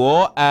Barrel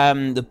Gore,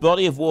 the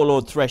body of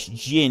Warlord Thresh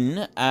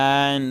Jin,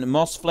 and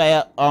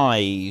Mossflayer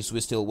Eyes we're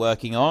still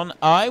working on.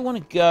 I want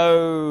to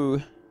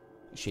go...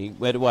 Actually,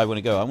 where do I want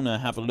to go? I want to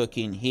have a look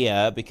in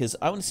here, because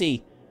I want to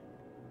see...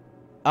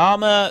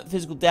 Armor,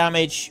 physical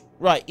damage...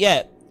 Right,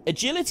 yeah.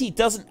 Agility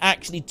doesn't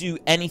actually do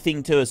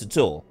anything to us at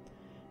all.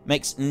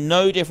 Makes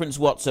no difference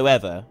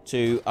whatsoever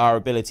to our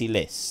ability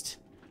list.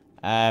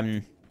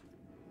 Oh,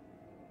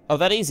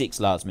 that is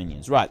Ixlar's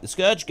minions. Right, the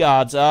Scourge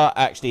Guards are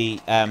actually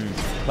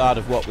part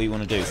of what we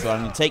want to do. So I'm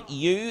going to take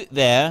you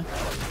there.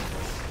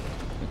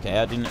 Okay,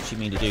 I didn't actually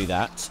mean to do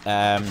that.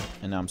 And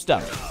now I'm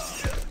stunned.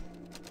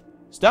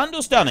 Stunned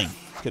or stunning?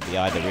 Could be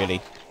either, really.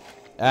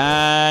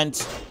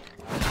 And...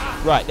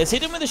 Right, let's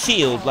hit him with a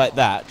shield like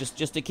that.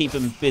 Just to keep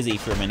him busy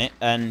for a minute.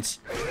 And...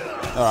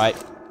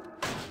 Alright.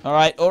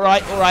 Alright.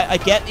 I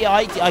get the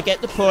idea. I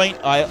get the point.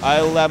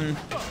 I'll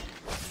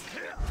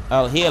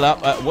heal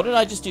up. What did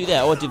I just do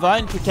there? Oh,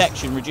 Divine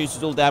Protection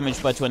reduces all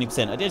damage by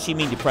 20%. I didn't actually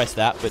mean to press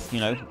that, but,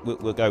 you know,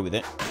 we'll go with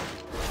it.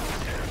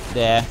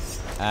 There.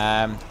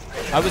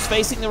 I was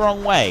facing the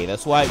wrong way.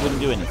 That's why it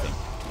wouldn't do anything.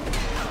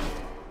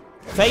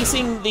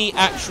 Facing the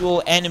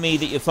actual enemy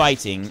that you're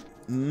fighting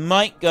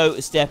might go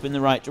a step in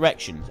the right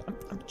direction.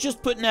 I'm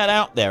just putting that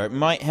out there. It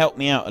might help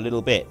me out a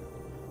little bit.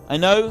 I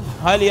know,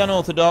 highly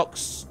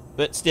unorthodox...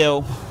 But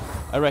still,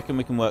 I reckon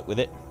we can work with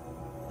it.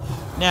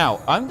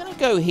 Now, I'm going to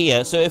go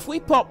here. So if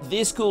we pop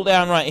this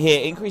cooldown right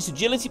here, increase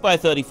agility by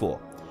 34.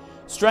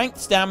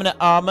 Strength, stamina,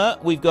 armor.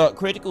 We've got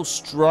critical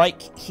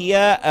strike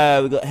here.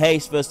 We've got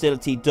haste,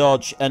 versatility,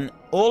 dodge. And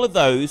all of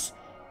those,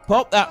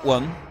 pop that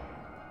one.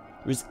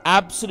 There is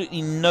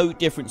absolutely no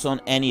difference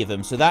on any of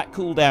them. So that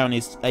cooldown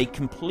is a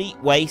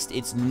complete waste.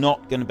 It's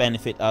not going to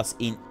benefit us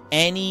in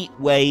any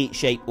way,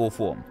 shape, or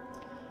form.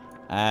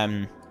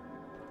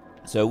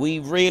 So we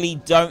really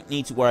don't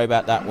need to worry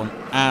about that one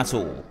at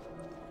all.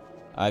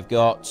 I've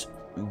got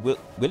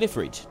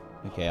Willifrid.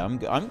 Okay, I'm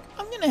going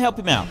to help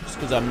him out just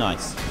because I'm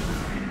nice.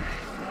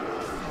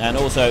 And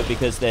also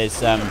because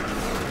there's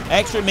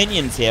extra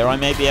minions here, I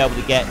may be able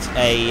to get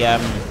a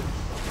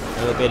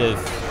little bit of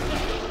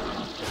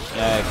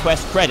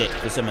quest credit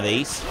for some of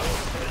these.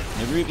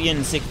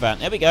 Nerubian Sycophant.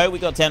 There we go. We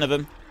got 10 of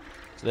them.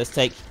 So let's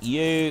take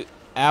you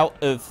out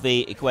of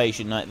the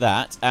equation like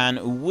that,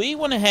 and we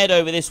want to head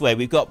over this way.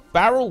 We've got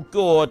Barrel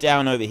Gore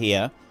down over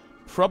here,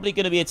 probably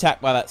going to be attacked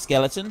by that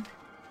skeleton.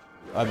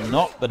 I'm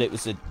not, but it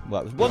was the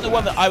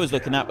one that I was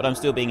looking at, but I'm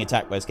still being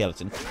attacked by a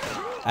skeleton.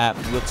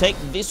 We'll take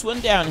this one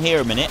down here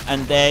a minute,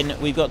 and then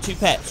we've got 2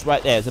 pets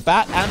right there. There's a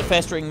bat and a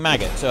festering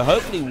maggot, so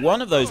hopefully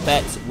one of those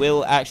pets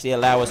will actually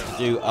allow us to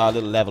do our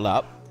little level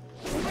up.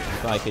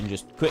 If I can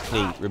just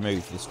quickly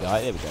remove this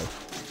guy. There we go.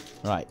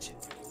 Right.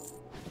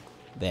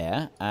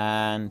 There,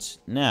 and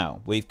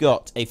now we've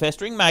got a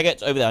festering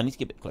maggot over there. I need to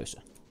get a bit closer.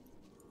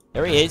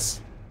 There he is.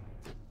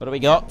 What do we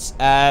got?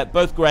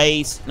 Both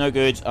greys. No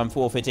good. I'm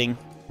forfeiting.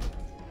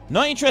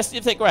 Not interested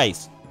if they're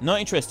greys.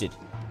 Not interested.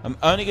 I'm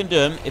only going to do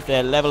them if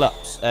they're level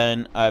ups.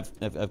 And I've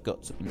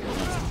got something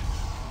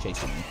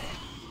chasing me.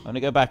 I'm going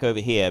to go back over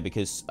here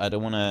because I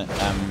don't want to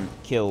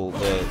kill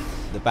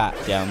the bat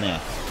down there.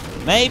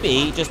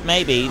 Maybe, just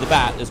maybe, the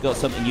bat has got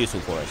something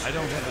useful for us. I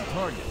don't have a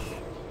target.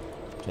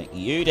 Take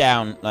you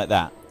down like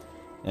that.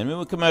 And we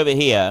will come over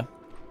here.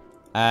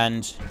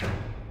 And...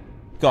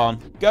 Go on.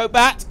 Go,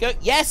 bat! Go!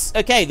 Yes!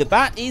 Okay, the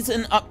bat is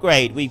an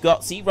upgrade. We've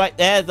got, see right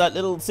there, that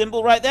little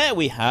symbol right there?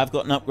 We have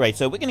got an upgrade.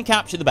 So we're going to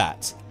capture the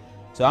bat.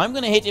 So I'm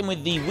going to hit him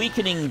with the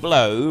weakening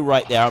blow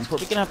right there. I'm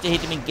probably going to have to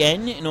hit him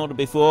again in order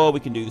before we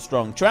can do the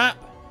strong trap.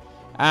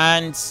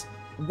 And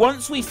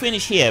once we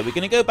finish here, we're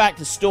going to go back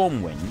to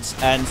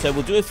Stormwind. And so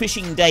we'll do a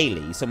fishing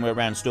daily somewhere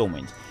around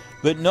Stormwind.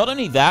 But not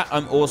only that,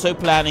 I'm also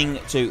planning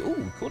to...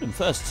 Ooh, we caught him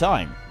first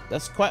time.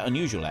 That's quite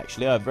unusual,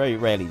 actually. I very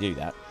rarely do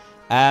that.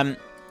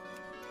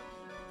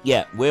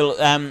 Yeah, we'll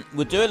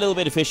do a little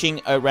bit of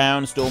fishing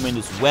around Stormwind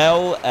as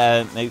well.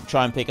 Maybe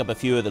try and pick up a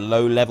few of the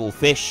low-level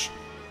fish.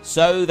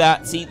 So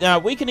that, see, now,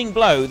 weakening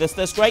blow,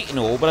 that's great and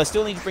all, but I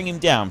still need to bring him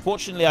down.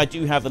 Fortunately, I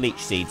do have the leech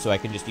seed, so I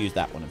can just use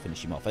that one and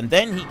finish him off. And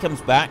then he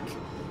comes back.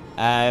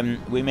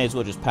 We may as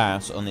well just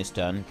pass on this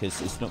turn, because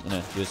it's not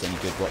going to do us any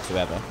good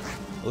whatsoever.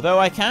 Although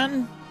I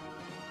can...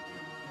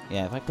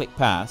 Yeah, if I click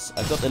pass,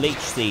 I've got the leech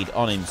seed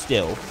on him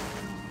still.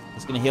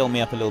 It's going to heal me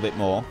up a little bit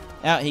more.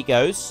 Out he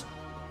goes.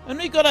 And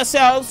we've got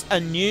ourselves a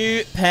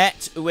new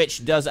pet,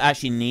 which does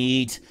actually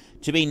need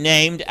to be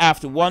named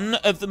after one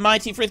of the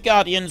mighty Frith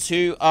Guardians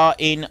who are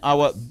in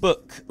our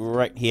book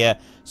right here.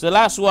 So the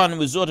last one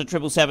was Zorda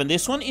 777.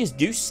 This one is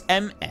Deuce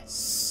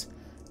MS.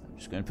 I'm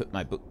just going to put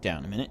my book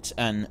down a minute,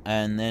 and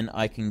then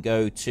I can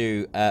go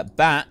to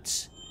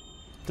Bat.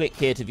 Click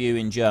here to view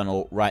in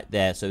journal right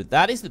there. So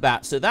that is the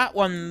bat. So that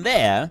one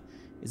there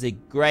is a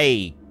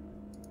grey.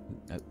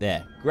 Oh,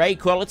 there. Grey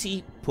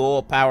quality,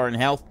 poor power and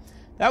health.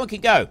 That one can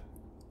go.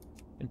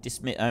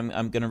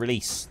 I'm going to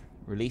release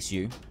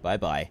you.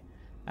 Bye-bye.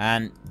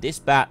 And this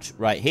bat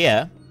right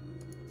here,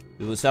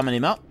 we will summon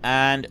him up,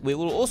 and we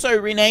will also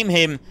rename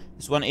him.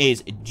 This one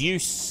is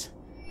Deuce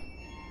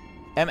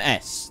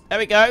MS. There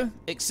we go.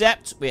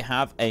 Except we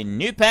have a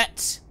new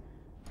pet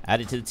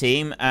added to the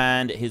team,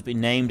 and he's been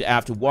named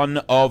after one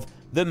of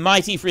the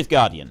mighty Frith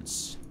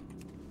Guardians.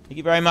 Thank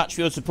you very much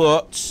for your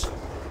support.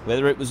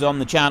 Whether it was on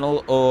the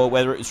channel or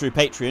whether it was through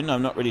Patreon,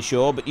 I'm not really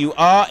sure. But you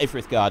are a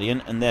Frith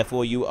Guardian, and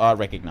therefore you are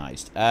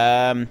recognized.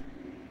 Where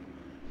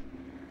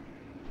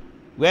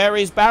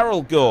is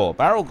Barrel Gore?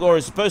 Barrel Gore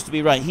is supposed to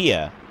be right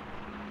here.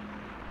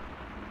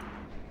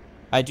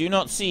 I do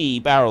not see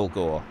Barrel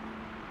Gore.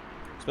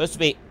 It's supposed to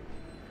be...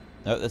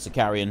 No, that's a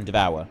Carrion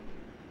Devour.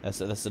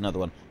 That's another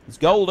one. There's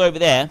gold over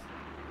there.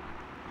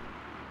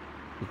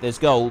 If there's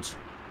gold,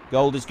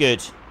 gold is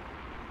good.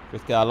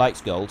 Frithgar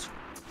likes gold.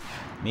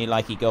 Me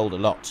likey gold a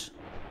lot.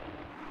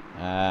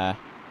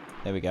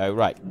 There we go.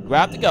 Right.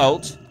 Grab the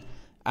gold.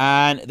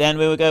 And then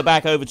we will go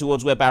back over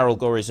towards where Barrel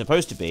Gore is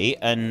supposed to be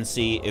and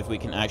see if we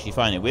can actually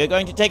find it. We are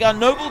going to take our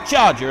noble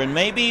charger, and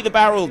maybe the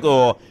Barrel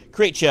Gore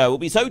creature will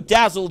be so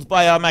dazzled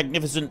by our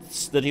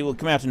magnificence that he will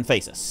come out and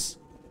face us.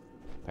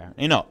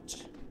 Apparently not.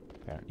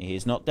 Apparently he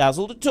is not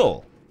dazzled at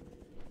all.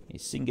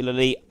 He's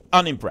singularly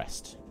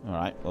unimpressed.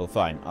 Alright, well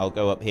fine. I'll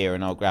go up here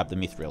and I'll grab the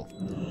mithril.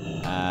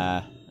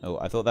 Oh,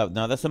 I thought that...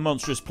 No, that's a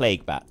monstrous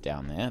plague bat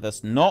down there.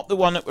 That's not the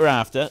one that we're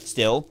after,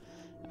 still.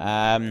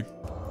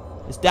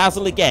 Let's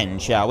dazzle again,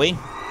 shall we?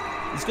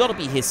 He's got to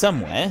be here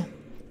somewhere.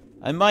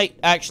 I might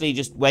actually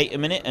just wait a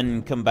minute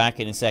and come back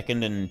in a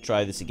second and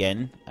try this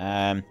again.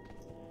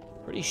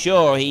 Pretty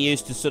sure he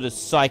used to sort of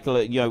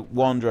cycle, you know,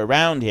 wander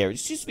around here. It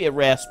just used to be a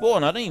rare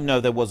spawn. I don't even know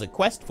there was a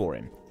quest for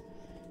him.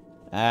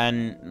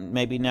 And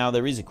maybe now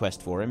there is a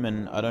quest for him,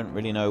 and I don't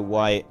really know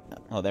why...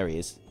 Oh, there he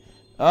is.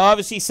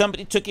 Obviously,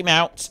 somebody took him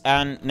out,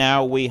 and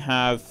now we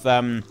have...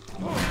 and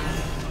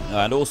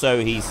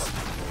also, he's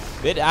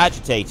a bit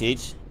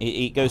agitated.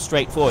 He goes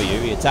straight for you.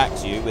 He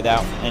attacks you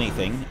without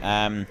anything,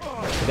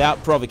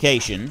 without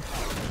provocation.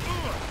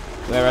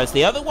 Whereas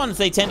the other ones,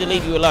 they tend to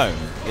leave you alone.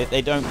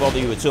 They don't bother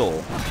you at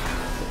all.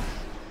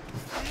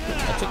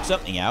 I took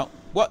something out.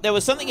 What? There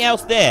was something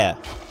else there.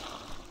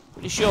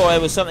 Pretty sure there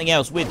was something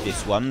else with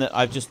this one that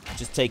I've just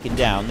taken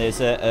down.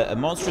 There's a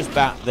monstrous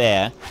bat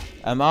there.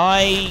 Am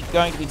I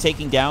going to be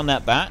taking down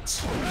that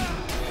bat?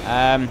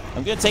 I'm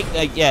going to take...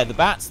 yeah, the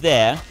bat's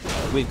there.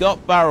 We've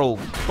got Barrel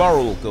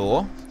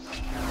Gore.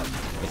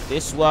 With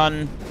this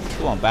one...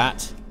 Come on,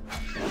 bat.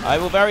 I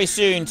will very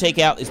soon take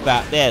out this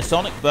bat there.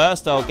 Sonic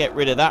Burst, I'll get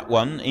rid of that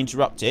one.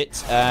 Interrupt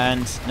it.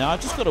 And now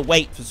I've just got to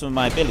wait for some of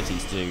my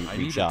abilities to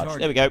recharge.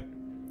 There we go.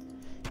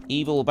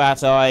 Evil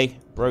Bat Eye.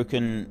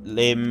 Broken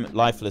Limb.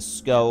 Lifeless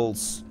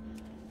Skulls.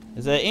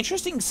 There's an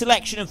interesting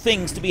selection of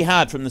things to be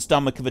had from the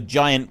stomach of a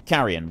giant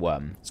carrion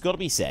worm. It's got to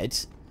be said.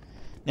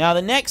 Now,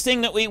 the next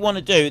thing that we want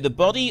to do, the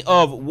body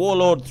of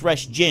Warlord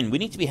Thresh Jin. We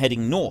need to be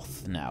heading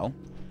north now.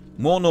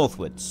 More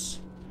northwards.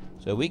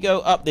 So we go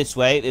up this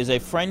way. There's a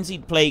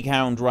Frenzied Plague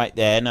Hound right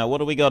there. Now, what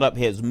do we got up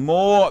here? There's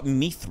more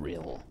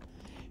Mithril.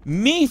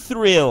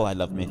 Mithril! I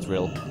love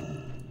Mithril.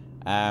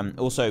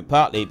 Also,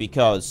 partly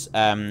because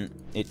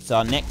it's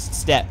our next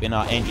step in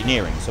our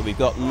engineering. So we've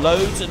got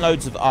loads and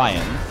loads of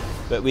iron.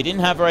 But we didn't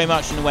have very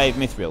much in the way of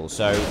Mithril.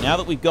 So now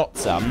that we've got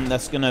some,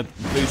 that's going to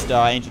boost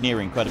our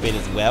engineering quite a bit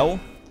as well.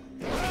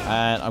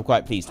 And I'm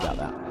quite pleased about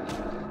that.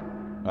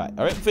 Right,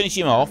 I won't finish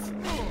him off.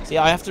 See,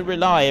 I have to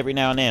rely every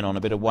now and then on a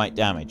bit of white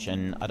damage.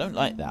 And I don't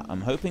like that.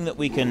 I'm hoping that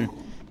we can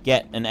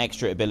get an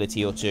extra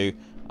ability or two.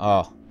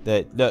 Oh,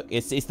 look,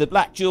 it's the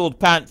Black Jeweled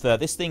Panther.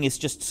 This thing is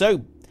just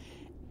so...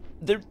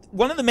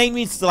 One of the main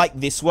reasons to like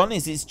this one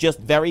is it's just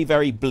very,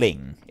 very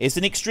bling. It's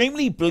an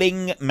extremely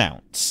bling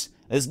mount.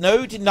 There's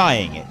no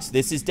denying it.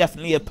 This is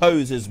definitely a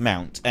poser's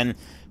mount. And,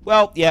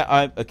 well,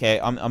 yeah,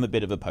 I'm a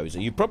bit of a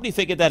poser. You probably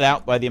figured that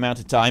out by the amount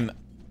of time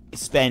I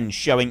spend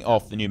showing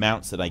off the new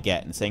mounts that I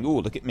get and saying, oh,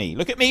 look at me,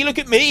 look at me, look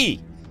at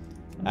me!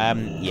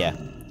 Yeah,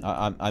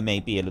 I may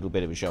be a little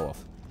bit of a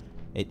show-off.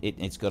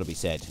 It's got to be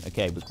said.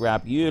 Okay, we'll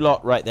grab you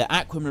lot right there.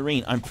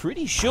 Aquamarine, I'm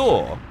pretty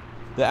sure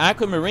that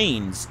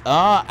aquamarines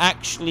are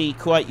actually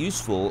quite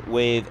useful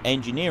with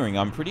engineering.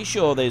 I'm pretty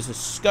sure there's a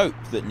scope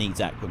that needs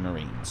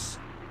aquamarines.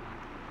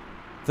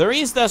 If there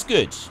is, that's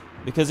good.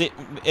 Because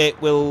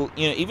it will,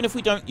 you know, even if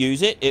we don't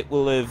use it, it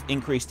will have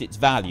increased its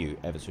value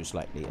ever so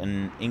slightly.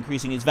 And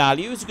increasing its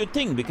value is a good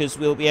thing because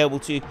we'll be able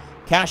to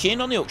cash in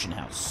on the auction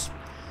house.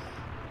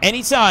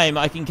 Anytime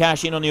I can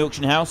cash in on the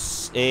auction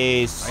house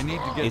is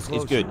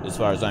good as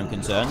far as I'm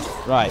concerned.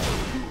 Right.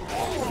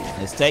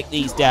 Let's take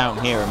these down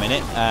here a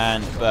minute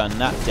and burn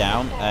that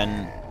down.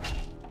 And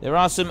there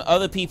are some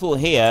other people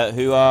here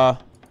who are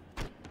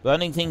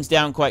burning things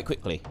down quite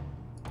quickly.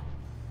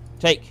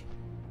 Take.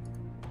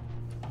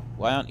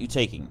 Why aren't you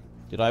taking?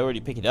 Did I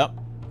already pick it up?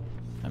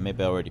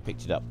 Maybe I already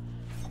picked it up.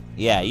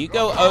 Yeah, you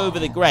go over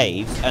the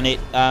graves and it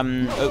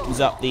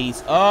opens up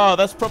these... Oh,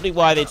 that's probably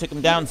why they took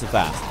them down so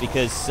fast.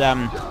 Because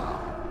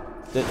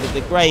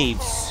the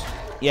graves...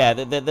 Yeah,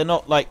 they're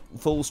not like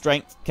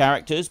full-strength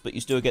characters, but you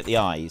still get the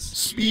eyes.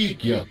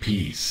 Speak your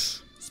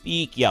piece.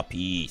 Speak your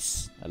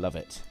piece. I love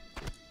it.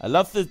 I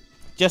love the...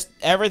 Just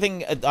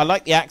everything... I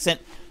like the accent.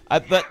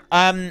 But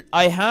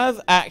I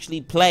have actually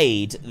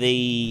played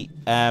the...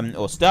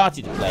 or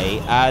started to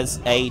play as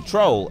a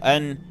troll.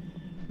 And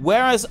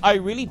whereas I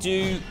really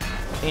do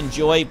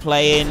enjoy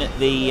playing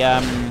the...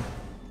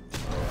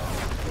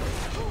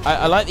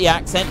 I like the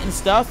accent and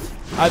stuff.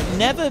 I've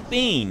never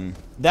been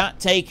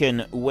that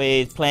taken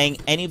with playing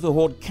any of the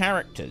Horde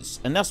characters.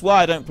 And that's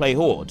why I don't play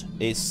Horde.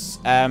 It's...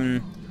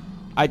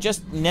 I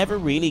just never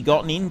really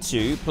gotten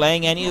into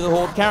playing any of the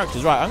Horde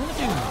characters. Right, I'm going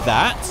to do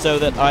that so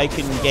that I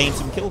can gain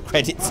some kill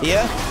credits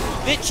here.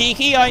 Bit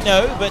cheeky, I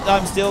know, but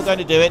I'm still going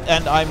to do it,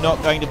 and I'm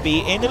not going to be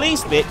in the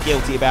least bit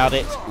guilty about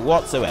it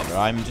whatsoever.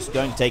 I'm just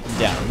going to take them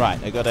down.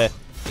 Right, I got a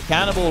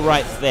cannibal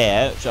right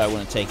there, which I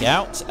want to take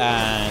out,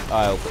 and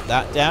I'll put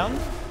that down.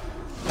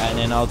 And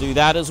then I'll do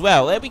that as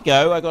well. There we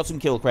go. I got some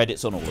kill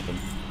credits on all of them.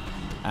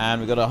 And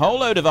we've got a whole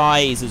load of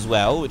eyes as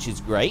well, which is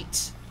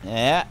great.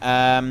 Yeah,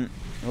 a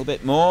little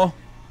bit more.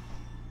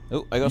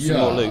 Oh, I got some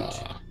more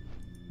loot.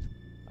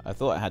 I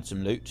thought I had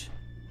some loot.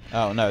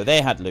 Oh, no, they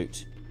had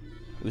loot.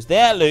 It was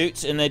their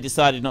loot, and they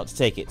decided not to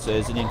take it. So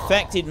there's an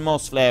infected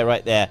moss flare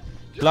right there.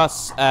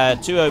 Plus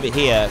 2 over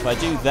here. If I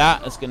do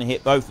that, that's going to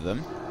hit both of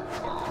them.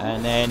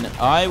 And then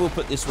I will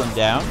put this one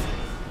down.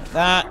 Like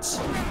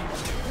that.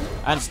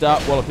 And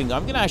start walloping.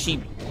 I'm going to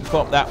actually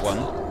pop that one.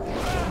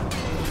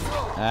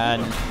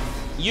 And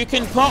you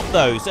can pop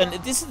those. And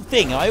this is the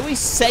thing. I always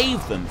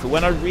save them for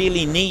when I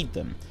really need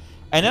them.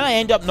 And then I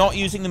end up not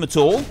using them at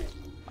all.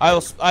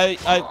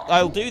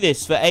 I'll do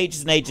this for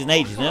ages and ages and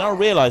ages. And then I'll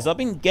realize I've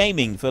been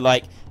gaming for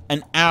like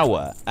an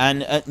hour.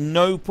 And at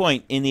no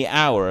point in the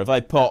hour have I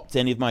popped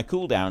any of my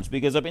cooldowns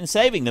because I've been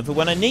saving them for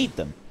when I need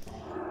them.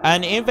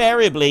 And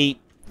invariably,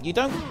 you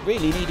don't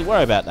really need to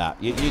worry about that.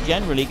 You're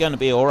generally going to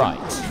be alright.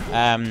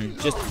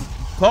 Just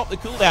pop the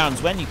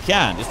cooldowns when you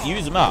can. Just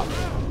use them up.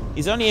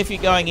 It's only if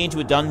you're going into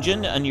a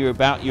dungeon and you're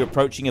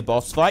approaching a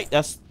boss fight.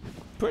 That's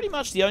pretty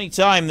much the only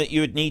time that you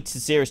would need to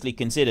seriously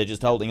consider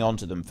just holding on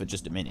to them for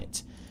just a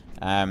minute.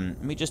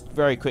 Let me just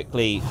very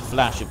quickly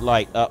flash of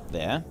light up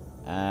there.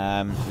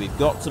 We've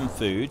got some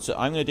food, so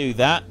I'm going to do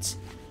that.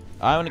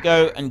 I want to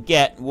go and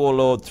get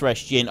Warlord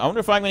Thresh Jin. I wonder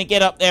if I'm going to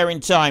get up there in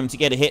time to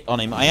get a hit on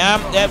him. I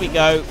am. There we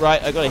go.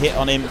 Right, I got a hit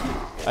on him.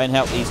 I can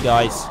help these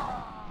guys.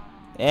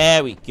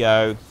 There we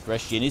go.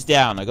 Thresh Jin is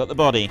down. I got the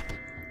body.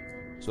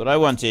 That's what I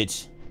wanted.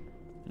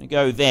 I'm going to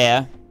go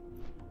there.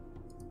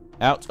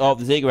 Out of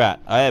the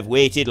ziggurat. I have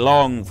waited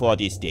long for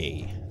this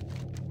day.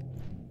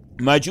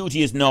 My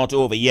duty is not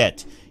over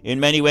yet. In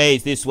many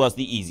ways, this was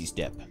the easy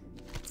step.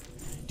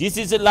 This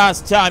is the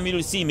last time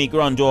you'll see me,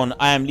 Grundorn.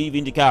 I am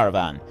leaving the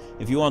caravan.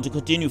 If you want to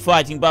continue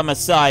fighting by my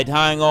side,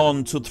 hang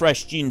on to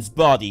Thresh Jin's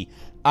body.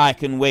 I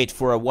can wait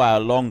for a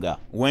while longer.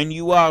 When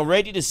you are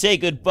ready to say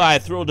goodbye,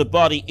 throw the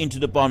body into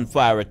the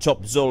bonfire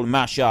atop Zol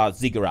Mashar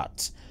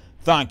Ziggurat.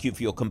 Thank you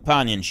for your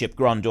companionship,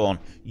 Grundorn.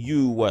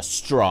 You were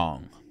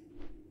strong.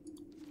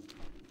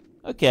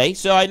 Okay,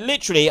 so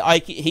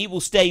he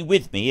will stay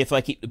with me if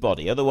I keep the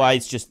body.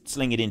 Otherwise, just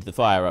sling it into the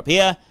fire up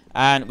here,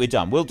 and we're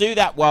done. We'll do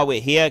that while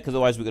we're here, because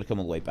otherwise we've got to come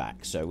all the way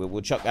back. So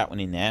we'll chuck that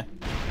one in there.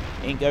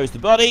 In goes the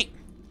body.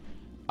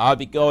 I'll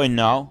be going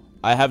now.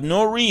 I have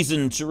no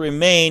reason to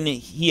remain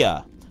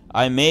here.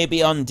 I may be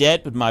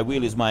undead, but my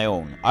will is my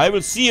own. I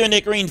will see you in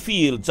the green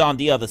fields on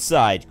the other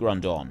side,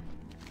 Grundorn.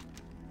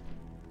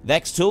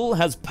 Vextul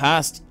has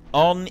passed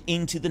on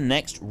into the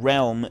next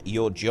realm.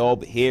 Your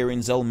job here in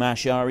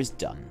Zulmashar is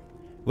done.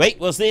 Wait,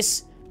 what's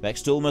this?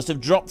 Vextal must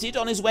have dropped it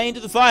on his way into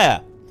the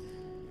fire.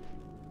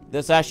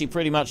 That's actually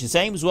pretty much the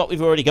same as what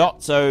we've already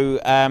got. So,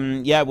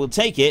 yeah, we'll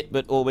take it,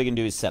 but all we're going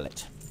to do is sell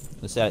it.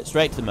 We'll sell it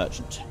straight to the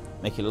merchant.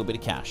 Make a little bit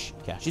of cash.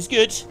 Cash is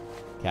good.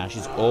 Cash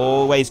is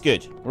always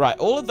good. Right,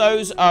 all of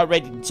those are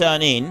ready to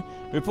turn in.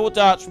 Report to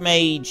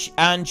Archmage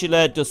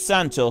Angela dos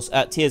Santos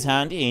at Tyr's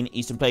Hand in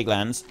Eastern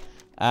Plaguelands.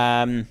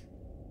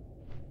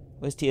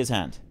 Where's Tyr's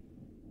Hand?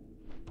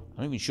 I'm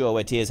not even sure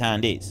where Tyr's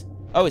Hand is.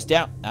 Oh, it's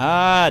down.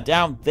 Ah,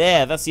 down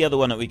there. That's the other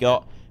one that we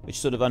got, which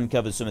sort of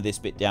uncovers some of this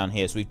bit down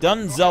here. So we've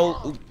done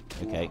Zol. Ooh,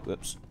 okay,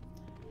 whoops.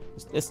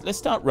 Let's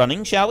start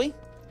running, shall we?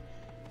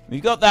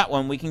 We've got that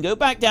one. We can go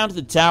back down to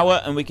the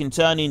tower, and we can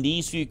turn in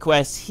these few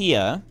quests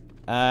here.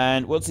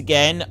 And once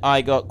again,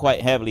 I got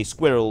quite heavily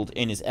squirreled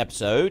in this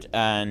episode.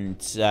 And,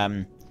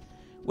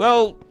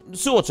 well,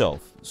 sort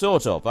of.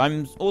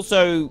 I'm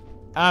also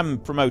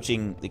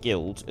promoting the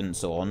guild and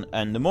so on.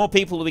 And the more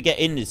people that we get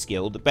in this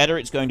guild, the better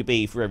it's going to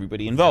be for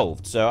everybody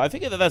involved. So I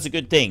figure that that's a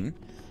good thing.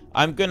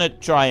 I'm going to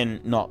try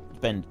and not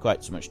spend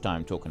quite so much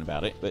time talking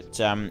about it. But,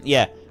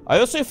 yeah. I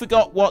also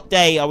forgot what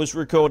day I was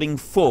recording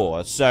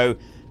for. So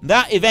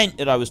that event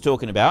that I was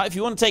talking about, if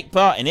you want to take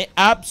part in it,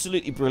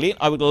 absolutely brilliant.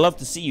 I would love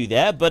to see you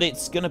there, but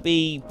it's going to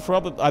be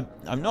probably,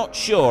 I'm not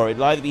sure.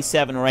 It'll either be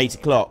 7 or 8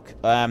 o'clock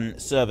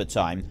server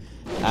time.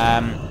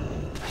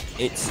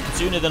 It's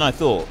sooner than I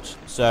thought,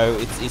 so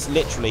it's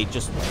literally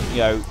just, you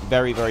know,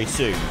 very, very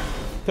soon.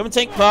 Come and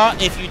take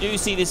part if you do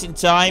see this in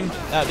time.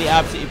 That'd be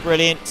absolutely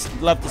brilliant.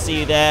 Love to see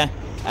you there.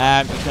 You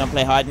can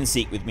play hide and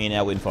seek with me in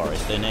Elwyn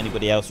Forest and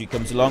anybody else who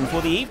comes along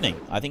for the evening.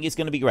 I think it's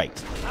going to be great.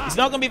 It's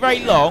not going to be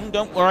very long,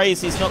 don't worry.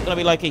 It's not going to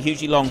be like a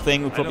hugely long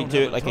thing. We'll probably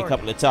do it like a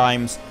couple of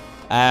times.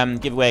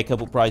 Give away a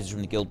couple prizes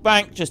from the guild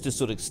bank just to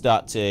sort of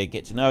start to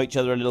get to know each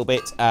other a little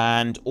bit.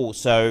 And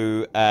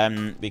also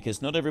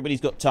because not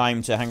everybody's got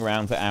time to hang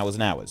around for hours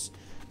and hours.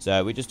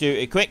 So we just do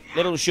a quick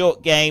little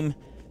short game.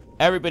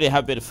 Everybody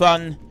have a bit of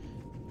fun.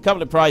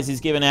 Couple of prizes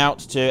given out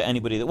to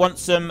anybody that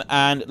wants them.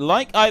 And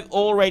like I've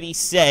already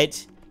said,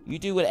 you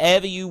do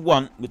whatever you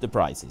want with the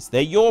prizes.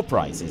 They're your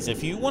prizes.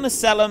 If you want to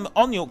sell them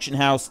on the auction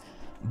house,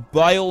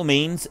 by all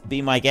means,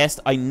 be my guest.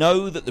 I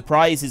know that the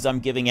prizes I'm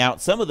giving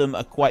out, some of them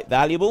are quite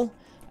valuable.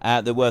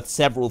 They're worth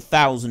several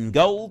thousand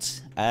gold.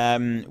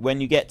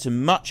 When you get to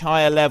much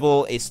higher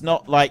level, it's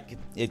not like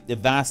a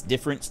vast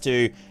difference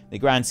to the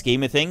grand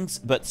scheme of things.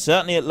 But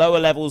certainly at lower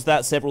levels,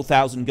 that several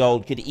thousand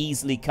gold could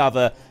easily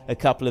cover a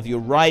couple of your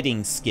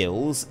riding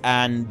skills.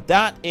 And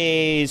that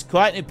is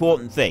quite an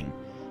important thing.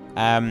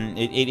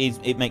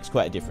 It makes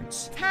quite a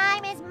difference.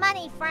 Time is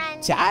money,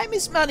 friend. Time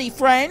is money,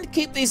 friend.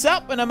 Keep this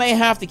up and I may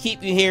have to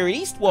keep you here at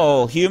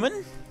Eastwall,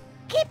 human.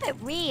 Keep it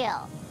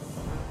real.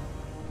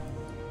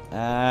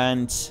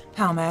 And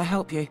How may I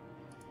help you?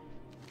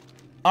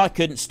 I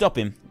couldn't stop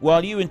him.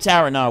 While you and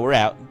Terenas were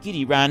out,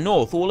 Giddy ran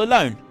north all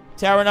alone.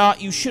 Terenas,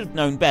 you should have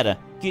known better.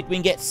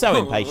 Gidwin gets so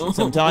impatient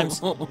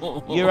sometimes.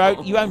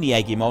 You only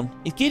egg him on.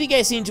 If Giddy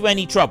gets into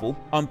any trouble,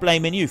 I'm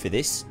blaming you for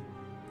this.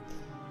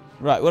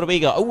 Right, what do we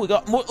got? Oh, we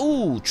got more.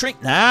 Ooh,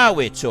 trick. Now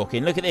we're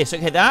talking. Look at this.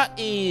 Okay, that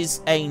is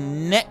a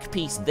neck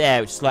piece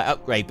there, which is a slight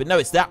upgrade. But no,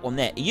 it's that one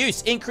there.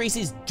 Use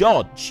increases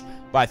dodge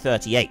by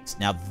 38.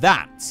 Now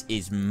that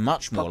is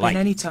much more Pop in like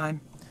any time.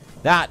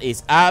 That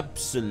is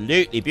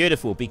absolutely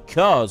beautiful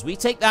because we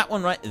take that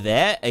one right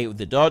there with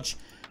the dodge.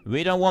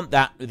 We don't want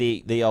that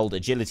the old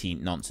agility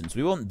nonsense.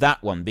 We want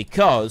that one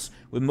because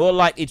we're more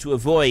likely to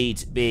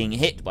avoid being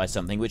hit by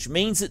something, which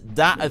means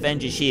that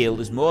Avenger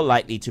Shield is more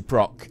likely to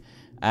proc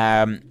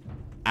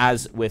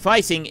as we're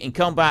fighting in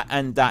combat,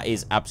 and that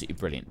is absolutely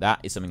brilliant. That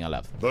is something I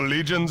love. The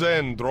Legion's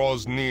end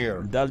draws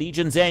near. The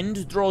Legion's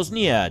end draws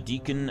near.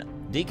 Deacon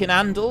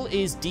Andal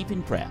is deep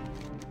in prayer.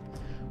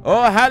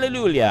 Oh,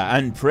 hallelujah,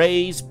 and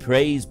praise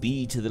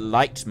be to the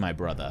light, my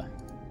brother.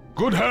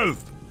 Good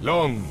health,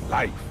 long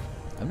life.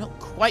 I'm not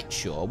quite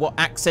sure what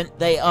accent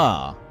they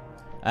are.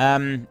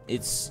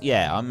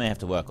 Yeah, I may have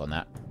to work on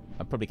that.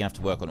 I'm probably going to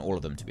have to work on all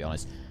of them, to be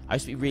honest. I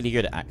used to be really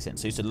good at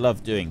accents. I used to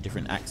love doing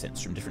different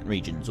accents from different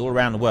regions all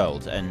around the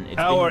world. And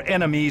Our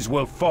enemies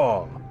will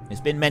fall. It's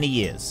been many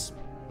years.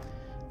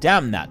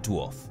 Damn that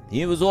dwarf.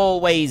 He was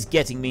always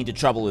getting me into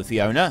trouble with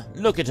Fiona.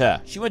 Look at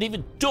her. She won't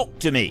even talk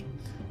to me.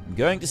 I'm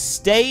going to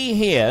stay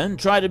here and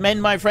try to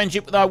mend my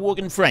friendship with our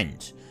Worgen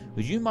friend.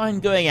 Would you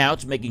mind going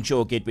out and making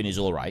sure Gidwin is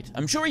all right?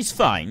 I'm sure he's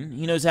fine.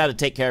 He knows how to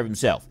take care of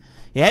himself.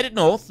 He headed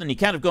north and he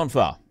can't have gone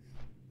far.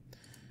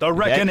 The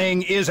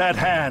reckoning is at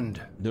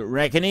hand. The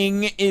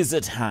reckoning is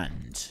at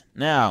hand.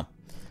 Now,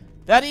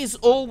 that is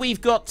all we've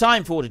got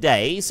time for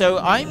today, so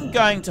I'm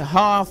going to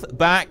hearth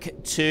back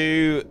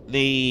to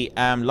the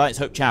Lights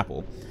Hope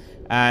Chapel,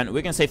 and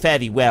we're going to say fare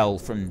thee well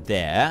from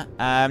there.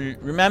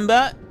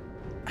 Remember,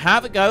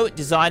 have a go at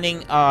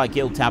designing our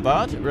guild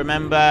tabard.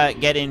 Remember,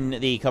 get in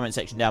the comment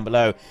section down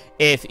below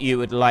if you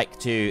would like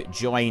to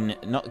join,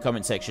 not the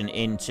comment section,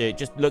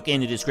 just look in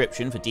the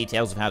description for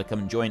details of how to come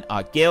and join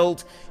our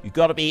guild. You've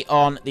got to be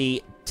on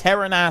the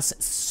Terenas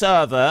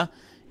server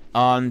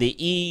on the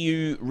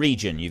EU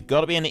region. You've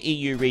got to be in the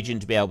EU region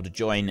to be able to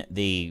join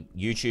the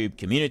YouTube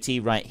community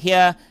right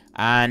here.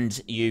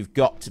 and you've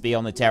got to be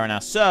on the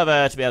Terenas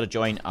server to be able to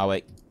join our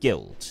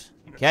guild.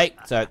 Okay,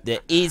 so there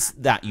is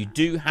that. You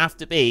do have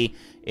to be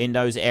in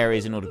those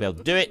areas in order to be able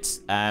to do it.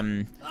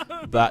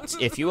 But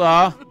if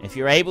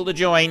you're able to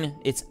join,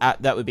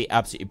 that would be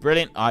absolutely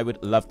brilliant. I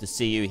would love to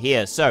see you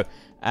here. So,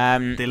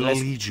 the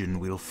Legion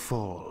will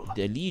fall.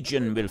 The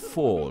Legion will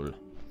fall.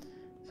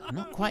 I'm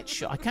not quite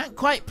sure. I can't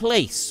quite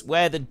place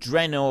where the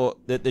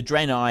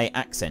Draenei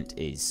accent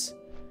is.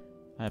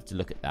 I have to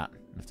look at that.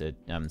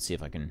 I have to see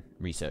if I can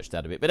research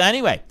that a bit. But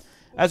anyway,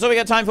 that's all we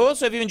got time for.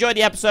 So if you enjoyed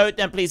the episode,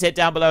 then please hit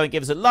down below and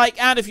give us a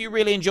like. And if you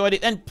really enjoyed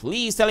it, then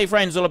please tell your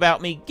friends all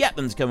about me. Get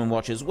them to come and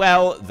watch as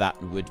well.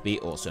 That would be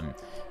awesome.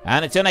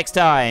 And until next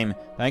time,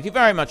 thank you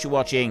very much for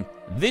watching.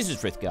 This is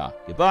Frith Guard.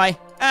 Goodbye,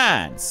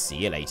 and see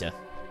you later.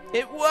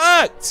 It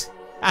worked!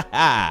 Ha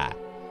ha!